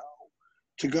a vow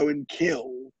to go and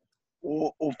kill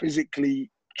or physically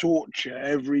torture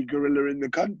every guerrilla in the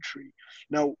country.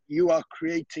 Now, you are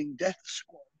creating death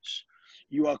squads.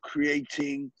 You are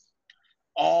creating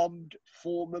armed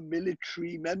former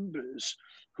military members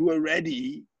who are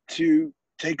ready to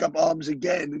take up arms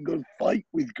again and go fight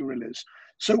with guerrillas.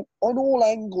 So on all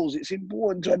angles, it's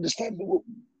important to understand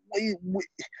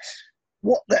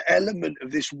what the element of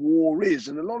this war is.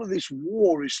 And a lot of this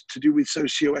war is to do with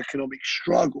socio-economic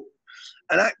struggle.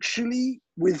 And actually,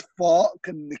 with FARC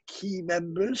and the key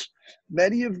members,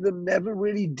 many of them never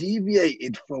really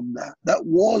deviated from that. That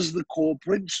was the core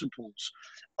principles.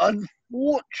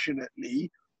 Unfortunately,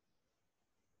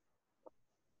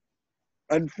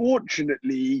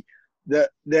 that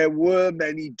there were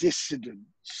many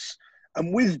dissidents.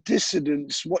 And with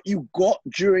dissidents, what you got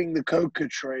during the coca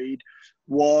trade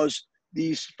was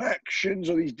these factions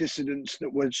or these dissidents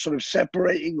that were sort of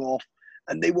separating off,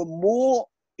 and they were more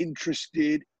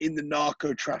interested in the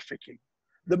narco trafficking,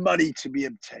 the money to be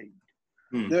obtained,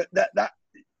 that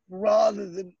rather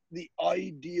than the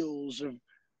ideals of,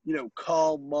 you know,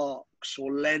 Karl Marx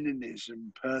or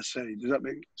Leninism per se. Does that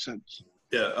make sense?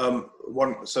 Yeah.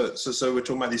 So we're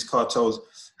talking about these cartels.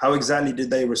 How exactly did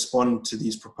they respond to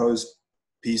these proposed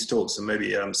peace talks and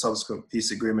maybe subsequent peace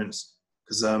agreements?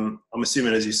 Because I'm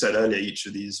assuming, as you said earlier, each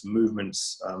of these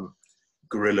movements,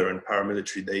 guerrilla and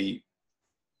paramilitary,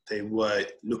 they were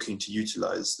looking to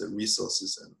utilize the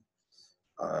resources and,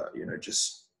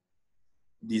 just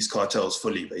these cartels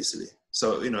fully, basically.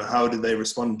 So, how did they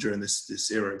respond during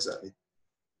this era exactly?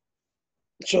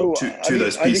 So to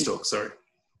those peace talks, sorry.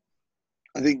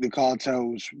 I think the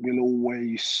cartels will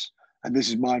always, and this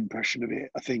is my impression of it,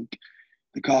 I think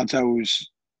the cartels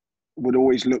would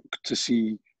always look to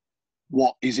see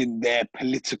what is in their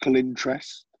political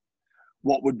interest,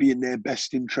 what would be in their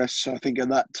best interest. So I think at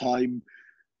that time,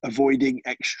 avoiding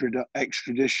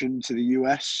extradition to the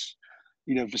US,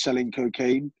 for selling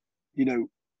cocaine,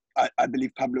 I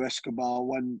believe Pablo Escobar,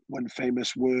 one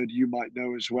famous word you might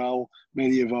know as well,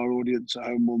 many of our audience at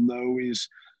home will know, is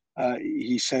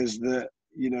he says that,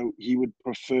 he would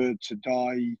prefer to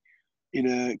die in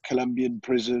a Colombian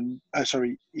prison.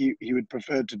 He would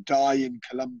prefer to die in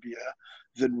Colombia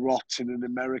than rot in an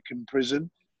American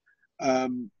prison.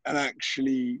 And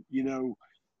actually,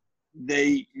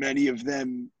 many of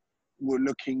them were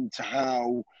looking to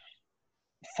how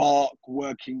FARC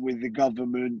working with the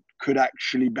government could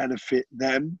actually benefit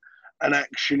them, and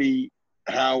actually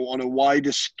how on a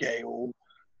wider scale,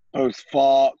 both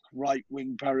FARC,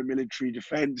 right-wing paramilitary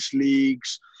defense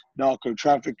leagues,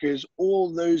 narco-traffickers,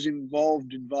 all those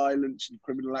involved in violence and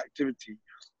criminal activity,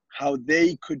 how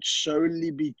they could solely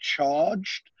be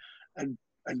charged and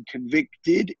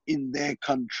convicted in their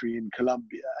country, in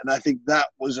Colombia. And I think that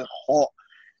was a hot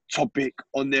topic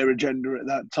on their agenda at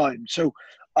that time. So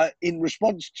in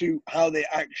response to how they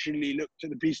actually looked at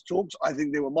the peace talks, I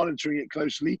think they were monitoring it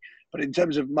closely. But in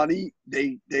terms of money,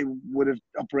 they would have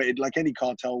operated like any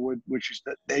cartel would, which is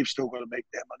that they've still got to make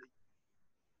their money.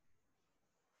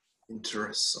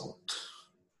 Interesting.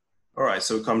 All right,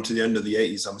 so we come to the end of the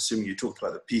 80s. I'm assuming you talked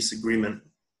about the peace agreement.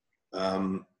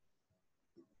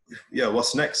 yeah,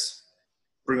 what's next?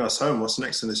 Bring us home. What's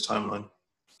next in this timeline? I'm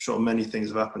sure many things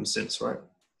have happened since, right?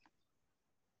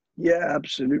 Yeah,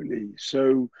 absolutely.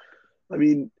 So, I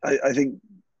mean, I think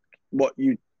what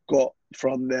you got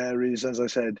from there is, as I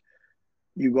said,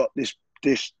 you got this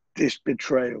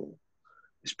betrayal,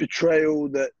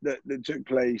 that took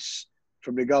place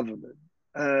from the government,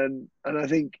 and I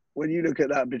think when you look at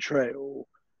that betrayal,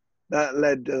 that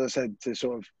led, as I said, to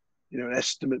sort of,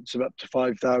 estimates of up to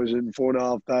 5,000,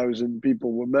 4,500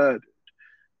 people were murdered,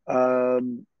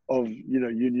 of,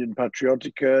 Union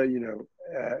Patriotica,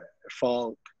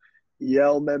 FARC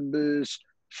EL members,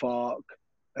 FARC,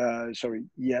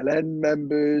 ELN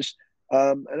members,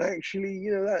 and actually,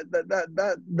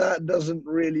 that doesn't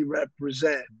really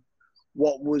represent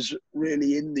what was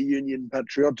really in the Union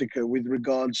Patriotica with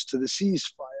regards to the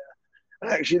ceasefire.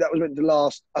 And actually, that was meant to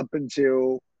last up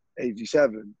until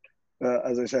 '87.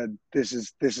 As I said, this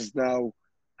is now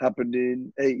happened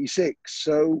in '86.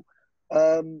 So,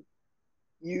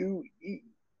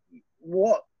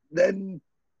 what then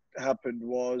happened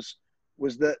was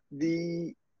that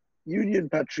the Union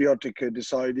Patriotica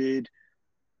decided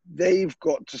they've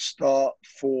got to start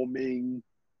forming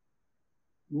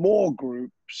more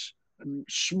groups and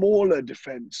smaller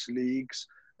defense leagues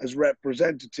as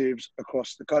representatives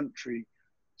across the country.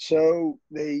 So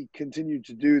they continued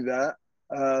to do that.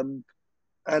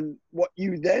 And what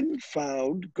you then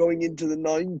found going into the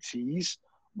 90s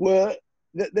were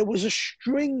that there was a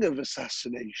string of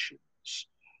assassinations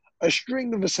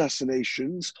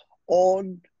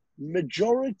on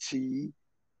majority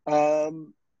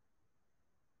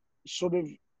sort of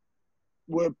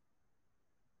were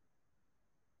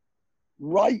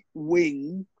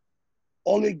right-wing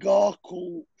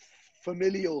oligarchical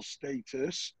familial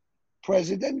status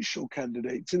presidential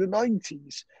candidates in the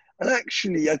 90s. And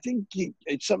actually, I think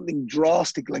it's something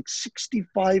drastic, like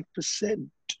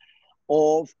 65%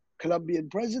 of Colombian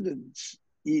presidents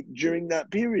during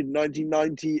that period,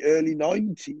 1990, early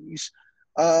 90s,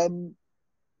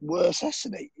 were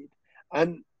assassinated.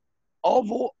 And of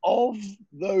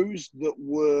those that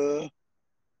were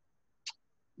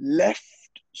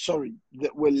left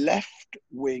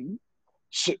wing,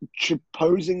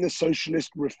 opposing the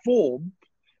socialist reform,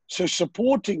 so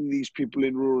supporting these people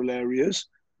in rural areas,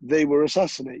 they were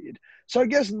assassinated. So I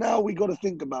guess now we've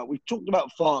talked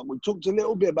about FARC, we've talked a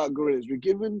little bit about guerrillas, we've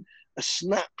given a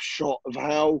snapshot of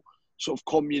how sort of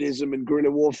communism and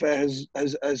guerrilla warfare has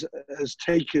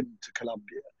taken to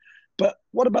Colombia. But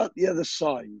what about the other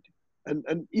side?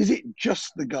 And is it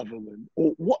just the government,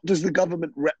 or what does the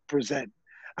government represent?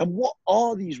 And what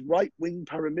are these right-wing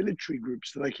paramilitary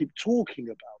groups that I keep talking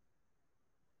about?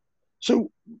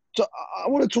 So I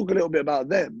want to talk a little bit about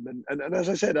them. And as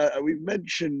I said, we've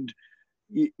mentioned,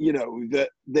 that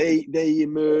they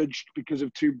emerged because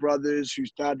of two brothers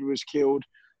whose dad was killed,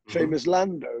 famous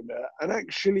landowner. And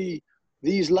actually,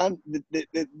 they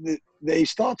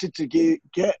started to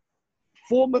get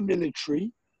former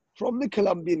military from the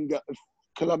Colombian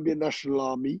National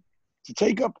Army to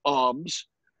take up arms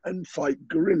and fight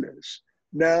guerrillas.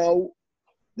 Now,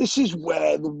 this is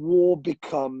where the war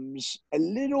becomes a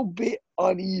little bit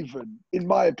uneven, in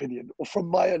my opinion, or from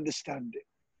my understanding.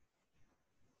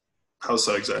 How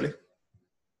so exactly?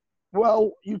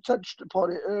 Well, you touched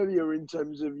upon it earlier in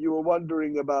terms of you were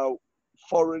wondering about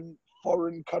foreign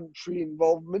country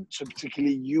involvement, so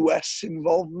particularly US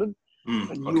involvement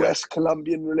and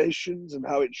US-Colombian relations and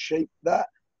how it shaped that.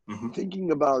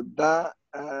 Thinking about that,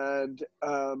 and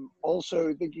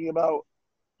also thinking about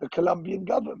the Colombian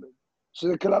government. So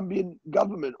the Colombian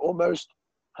government almost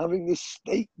having this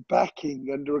state backing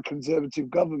under a conservative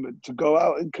government to go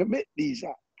out and commit these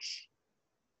acts.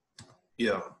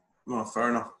 Yeah, well,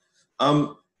 fair enough.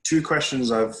 Two questions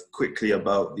I've quickly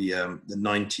about the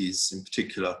 90s in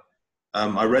particular.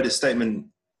 I read a statement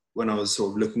when I was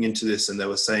sort of looking into this, and they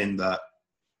were saying that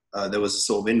there was a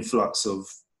sort of influx of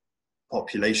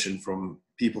population from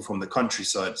people from the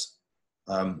countryside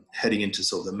heading into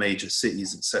sort of the major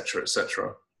cities, etc.,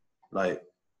 etc. Like,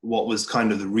 what was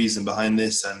kind of the reason behind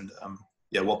this, and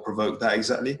what provoked that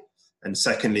exactly? And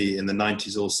secondly, in the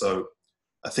 90s also,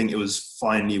 I think it was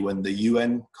finally when the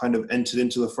UN kind of entered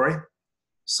into the fray.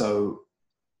 So,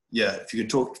 yeah, if you can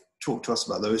talk to us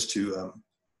about those two,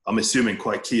 I'm assuming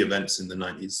quite key events in the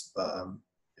 90s, but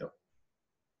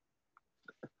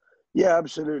Yeah,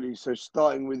 absolutely. So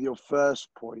starting with your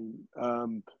first point,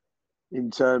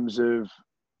 in terms of,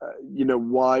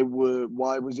 why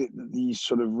was it that these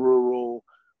sort of rural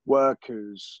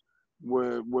workers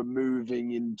were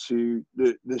moving into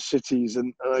the cities?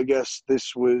 And I guess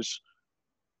this was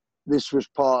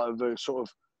part of a sort of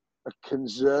a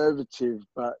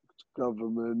conservative-backed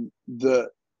government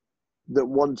that that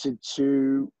wanted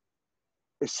to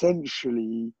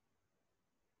essentially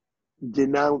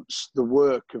denounce the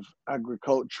work of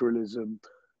agriculturalism.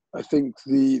 I think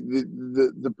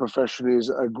the profession is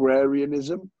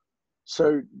agrarianism.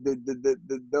 So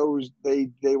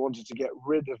they wanted to get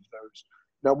rid of those.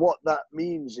 Now, what that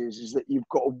means is that you've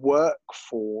got a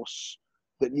workforce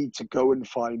that need to go and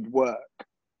find work.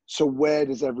 So where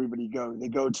does everybody go? They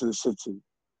go to the city.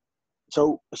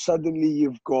 So suddenly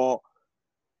you've got,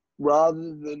 rather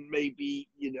than maybe,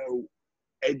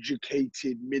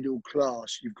 educated middle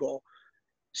class, you've got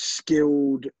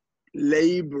skilled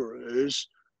laborers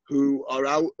who are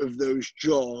out of those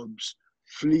jobs,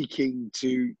 fleeing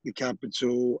to the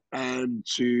capital and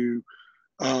to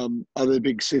other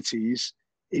big cities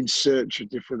in search of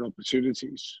different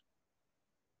opportunities.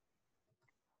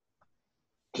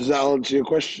 Does that answer your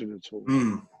question at all?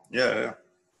 Yeah.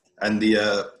 And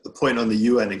the point on the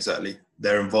UN, exactly,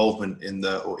 their involvement in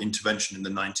or intervention in the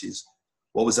 90s,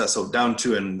 what was that sort of down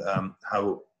to, and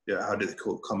how did it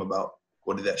come about?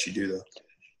 What did they actually do there?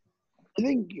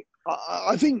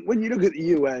 I think when you look at the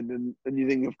UN and you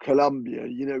think of Colombia,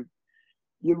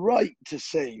 you're right to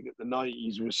say that the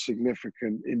 90s was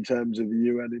significant in terms of the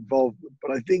UN involvement.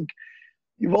 But I think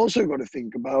you've also got to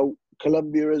think about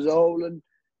Colombia as a whole and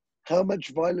how much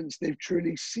violence they've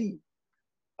truly seen.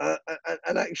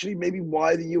 And actually maybe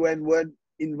why the UN weren't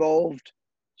involved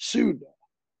sooner.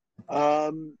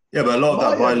 But a lot of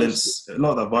that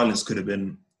violence could have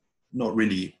been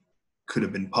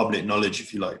public knowledge,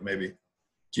 if you like, maybe,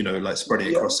 like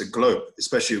spreading across the globe,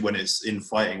 especially when it's in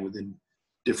fighting within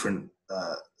different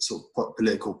sort of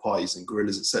political parties and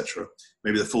guerrillas, etc.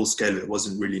 Maybe the full scale of it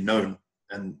wasn't really known.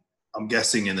 And I'm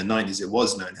guessing in the 90s it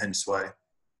was known, hence why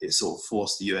it sort of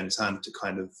forced the UN's hand to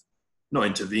kind of not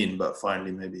intervene, but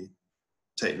finally maybe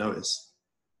take notice.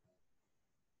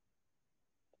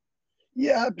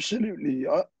 Yeah, absolutely.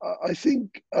 I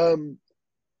think,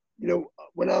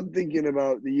 when I'm thinking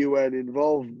about the UN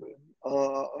involvement,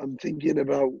 I'm thinking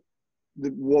about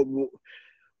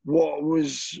what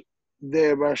was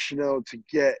their rationale to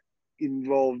get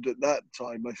involved at that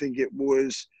time. I think it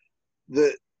was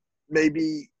that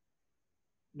maybe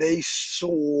they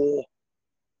saw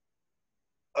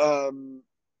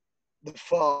the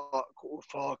FARC or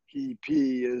FARC-EP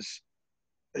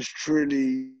as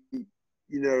truly,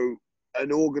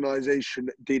 an organization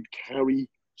that did carry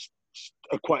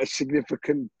quite a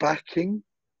significant backing.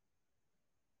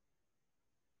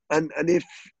 And if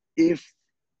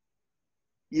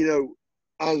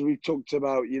as we talked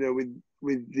about,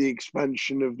 with the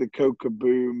expansion of the coca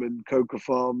boom and coca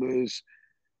farmers,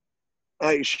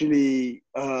 actually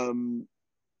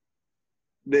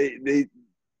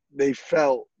they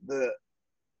felt that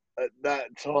at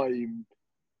that time,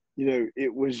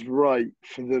 it was right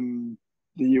for them,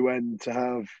 the UN, to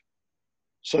have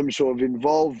some sort of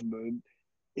involvement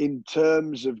in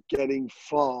terms of getting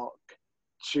FARC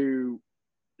to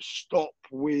stop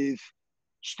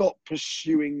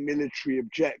pursuing military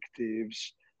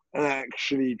objectives and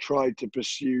actually try to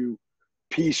pursue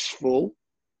peaceful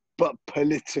but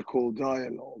political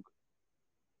dialogue.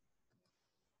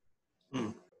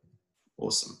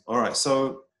 Awesome. All right.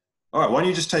 Why don't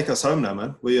you just take us home now,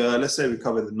 man? Let's say we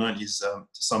covered the 90s to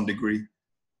some degree.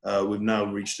 We've now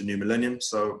reached a new millennium.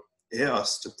 So hit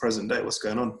us to present day. What's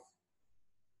going on?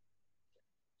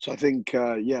 So I think,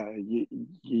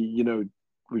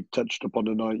 we've touched upon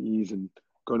the 90s and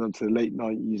going on to the late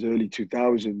 90s, early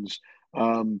 2000s.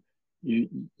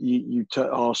 You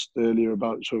asked earlier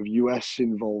about sort of US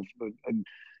involvement, and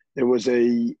there was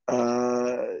a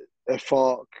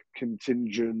FARC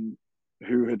contingent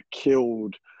who had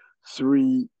killed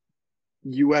 3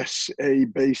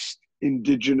 USA-based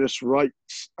indigenous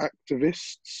rights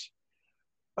activists.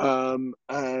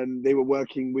 And they were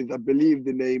working with, I believe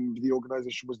the name of the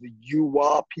organization was the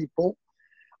UWA people.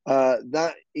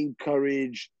 That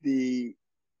encouraged the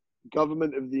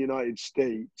government of the United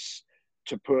States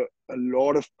to put a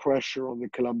lot of pressure on the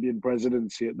Colombian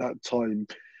presidency at that time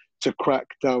to crack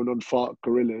down on FARC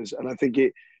guerrillas. And I think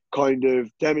it kind of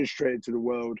demonstrated to the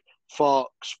world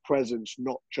FARC's presence,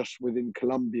 not just within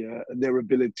Colombia, and their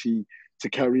ability to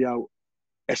carry out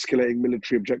escalating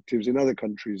military objectives in other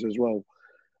countries as well.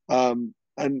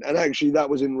 And actually that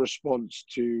was in response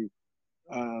to,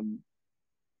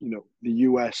 the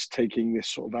US taking this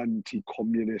sort of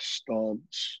anti-communist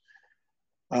stance.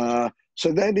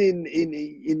 So then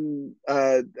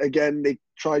again, they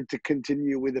tried to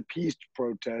continue with a peace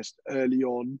protest early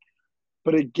on,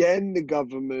 but again, the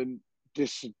government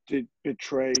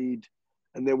betrayed,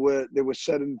 and there were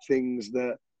certain things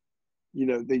that,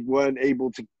 they weren't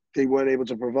able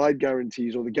to provide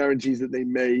guarantees, or the guarantees that they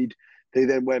made, They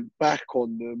then went back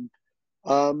on them.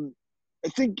 I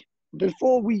think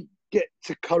before we get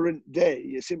to current day,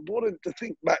 it's important to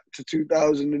think back to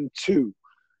 2002.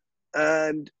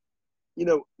 And,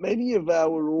 many of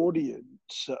our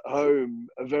audience at home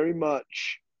are very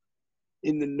much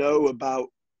in the know about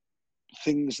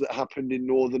things that happened in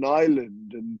Northern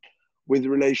Ireland and with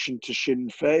relation to Sinn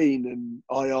Féin and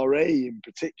IRA in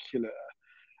particular.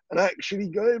 And actually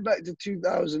going back to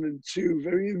 2002,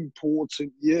 very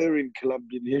important year in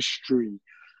Colombian history,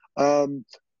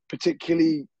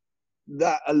 particularly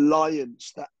that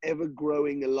alliance, that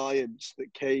ever-growing alliance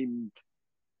that came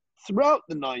throughout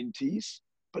the 90s,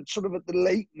 but sort of at the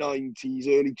late 90s,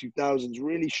 early 2000s,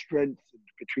 really strengthened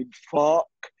between FARC,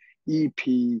 EP,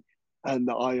 and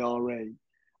the IRA.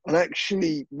 And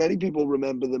actually, many people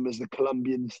remember them as the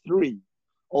Colombian Three,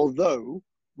 although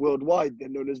worldwide they're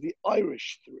known as the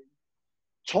Irish Three.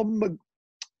 Tom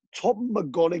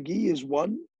McGonaghy is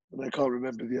one, and I can't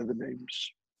remember the other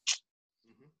names.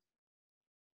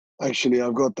 Actually,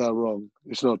 I've got that wrong.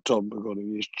 It's not Tom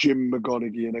McGonaghy, it's Jim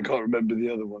McGonaghy, and I can't remember the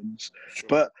other ones. Sure.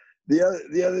 But the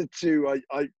other two,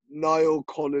 Niall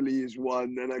Connolly is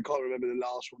one, and I can't remember the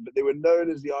last one, but they were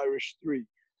known as the Irish Three.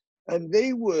 And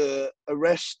they were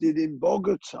arrested in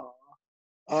Bogota.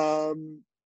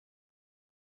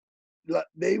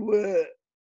 They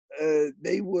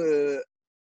were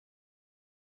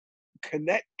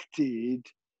connected.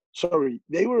 Sorry,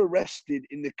 they were arrested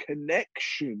in the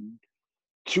connection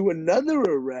to another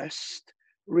arrest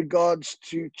regards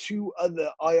to two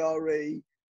other IRA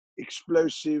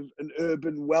explosive and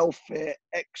urban welfare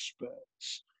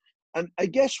experts. And I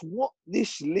guess what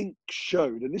this link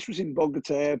showed, and this was in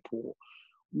Bogota Airport,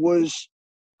 was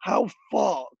how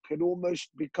FARC had almost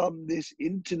become this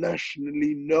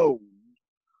internationally known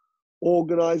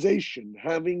organization,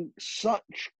 having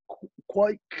such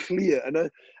quite clear, and as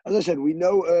I said, we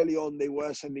know early on they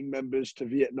were sending members to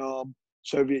Vietnam,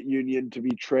 Soviet Union to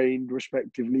be trained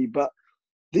respectively, but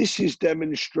this is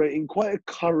demonstrating quite a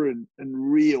current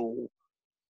and real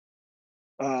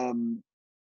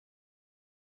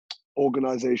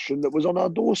organization that was on our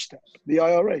doorstep, the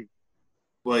IRA.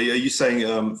 Well, are you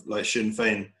saying like Sinn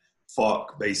Féin,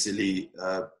 FARC basically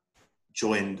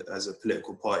joined as a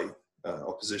political party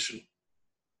opposition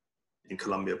in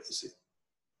Colombia, basically?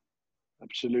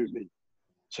 Absolutely.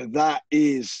 So that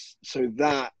is,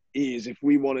 if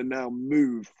we want to now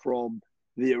move from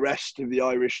the arrest of the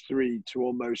Irish Three to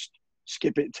almost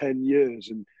skip it 10 years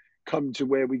and come to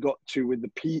where we got to with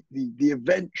the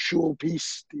eventual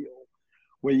peace deal,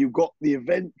 where you got the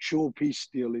eventual peace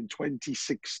deal in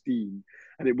 2016,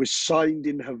 and it was signed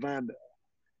in Havana.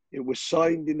 It was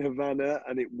signed in Havana,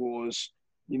 and it was,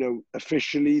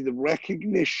 officially the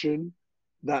recognition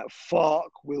that FARC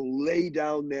will lay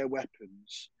down their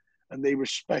weapons. And they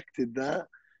respected that,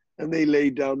 and they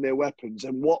laid down their weapons.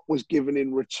 And what was given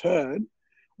in return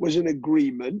was an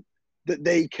agreement that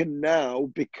they can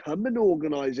now become an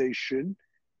organization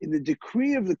in the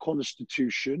decree of the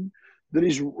Constitution that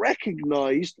is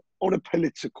recognized on a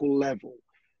political level.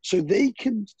 So they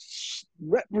can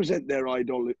represent their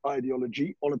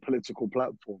ideology on a political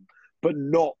platform, but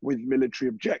not with military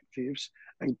objectives,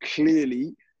 and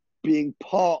clearly being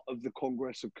part of the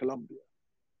Congress of Colombia.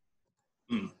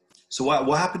 So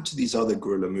what happened to these other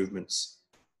guerrilla movements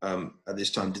at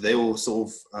this time? Did they all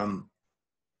sort of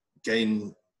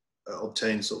obtain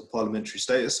sort of parliamentary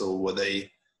status, or were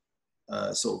they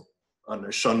sort of, I don't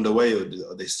know, shunned away, or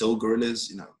are they still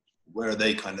guerrillas? Where are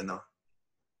they kind of now?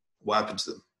 What happened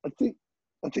to them? I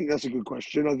think that's a good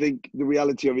question. I think the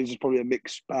reality of it is probably a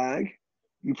mixed bag.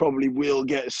 You probably will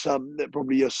get some that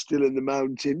probably are still in the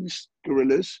mountains,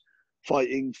 guerrillas,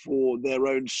 fighting for their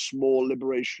own small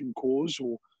liberation cause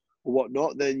or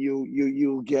whatnot. Then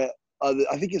you'll get other.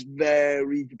 I think it's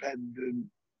very dependent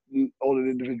on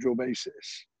an individual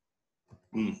basis.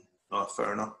 Oh,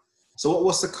 fair enough. So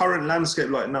what's the current landscape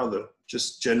like now, though?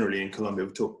 Just generally in Colombia,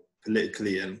 we talk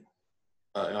politically, and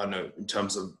I know in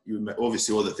terms of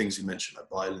obviously all the things you mentioned, like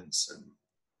violence and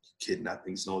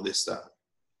kidnappings and all this,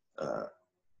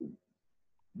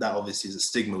 that obviously is a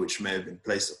stigma which may have been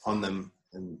placed upon them,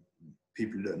 and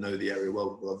people who don't know the area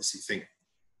well will obviously think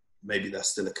maybe that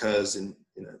still occurs in,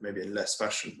 maybe in less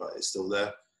fashion, but it's still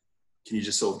there. Can you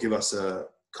just sort of give us a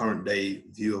current day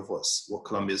view of what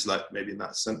Colombia is like, maybe in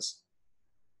that sense?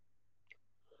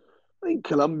 I think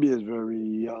Colombia is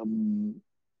very, I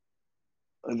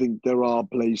think there are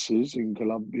places in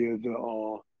Colombia that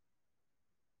are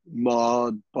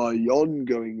marred by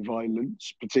ongoing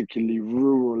violence, particularly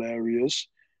rural areas.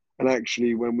 And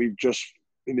actually, when we've just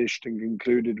finished and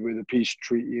concluded with a peace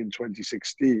treaty in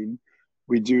 2016,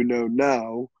 we do know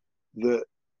now that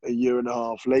a year and a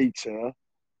half later,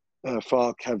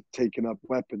 FARC have taken up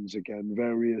weapons again,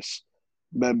 various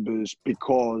members,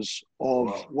 because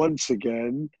of, once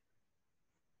again,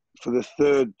 for the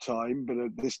third time, but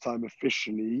at this time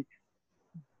officially,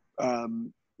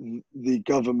 the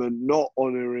government not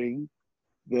honouring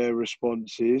their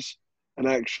responses and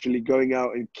actually going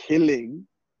out and killing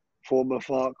former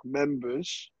FARC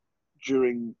members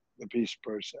during the peace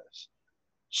process.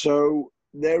 So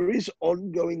there is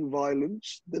ongoing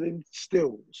violence that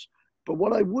instills. But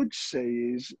what I would say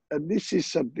is, and this is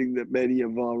something that many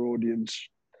of our audience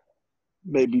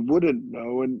maybe wouldn't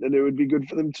know, and it would be good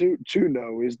for them to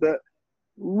know, is that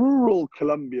rural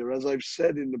Colombia, as I've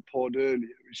said in the pod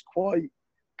earlier, is quite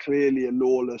clearly a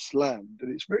lawless land,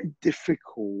 and it's very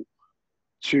difficult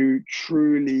to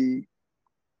truly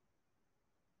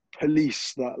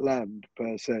police that land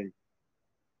per se.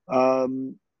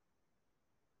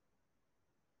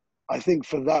 I think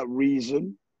for that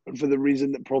reason, and for the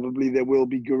reason that probably there will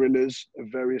be guerrillas of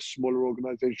various smaller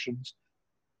organizations,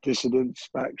 dissidents,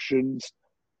 factions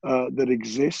that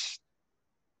exist,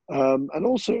 and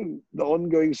also the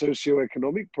ongoing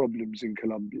socio-economic problems in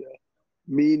Colombia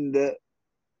mean that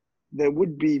there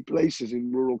would be places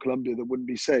in rural Colombia that wouldn't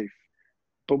be safe.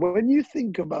 But when you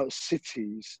think about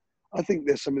cities, I think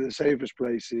they're some of the safest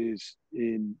places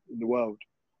in the world.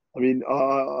 I mean,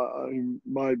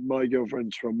 my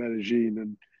girlfriend's from Medellin,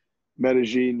 and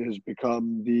Medellin has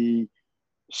become the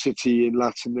city in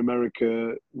Latin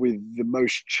America with the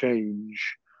most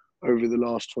change over the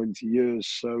last 20 years.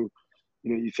 So,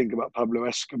 you know, you think about Pablo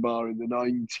Escobar in the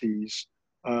 90s,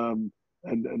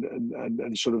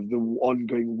 and sort of the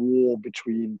ongoing war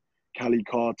between Cali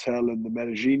cartel and the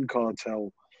Medellin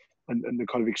cartel, and the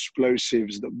kind of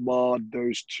explosives that marred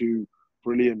those two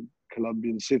brilliant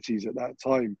Colombian cities at that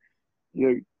time. You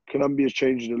know, Colombia's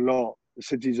changed a lot. The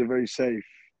cities are very safe.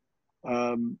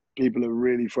 People are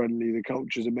really friendly. The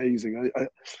culture's amazing. I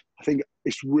think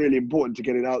it's really important to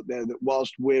get it out there that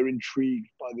whilst we're intrigued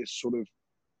by this sort of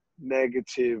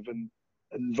negative and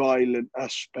violent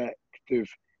aspect of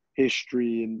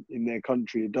history in their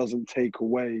country, it doesn't take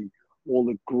away all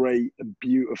the great and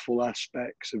beautiful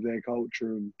aspects of their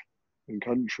culture and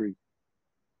country.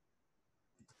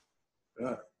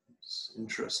 Yeah, it's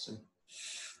interesting.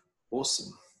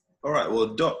 Awesome. All right, well,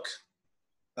 Doc,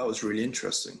 that was really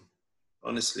interesting,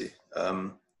 honestly.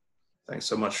 Thanks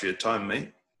so much for your time,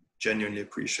 mate. Genuinely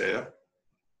appreciate it.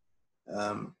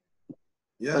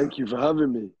 Yeah. Thank you for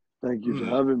having me. Thank you for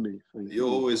having me. You're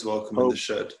always welcome in the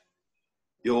shed.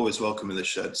 You're always welcome in the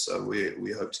shed. So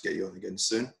we hope to get you on again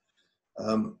soon.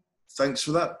 Thanks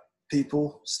for that,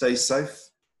 people. Stay safe.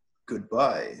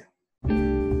 Goodbye.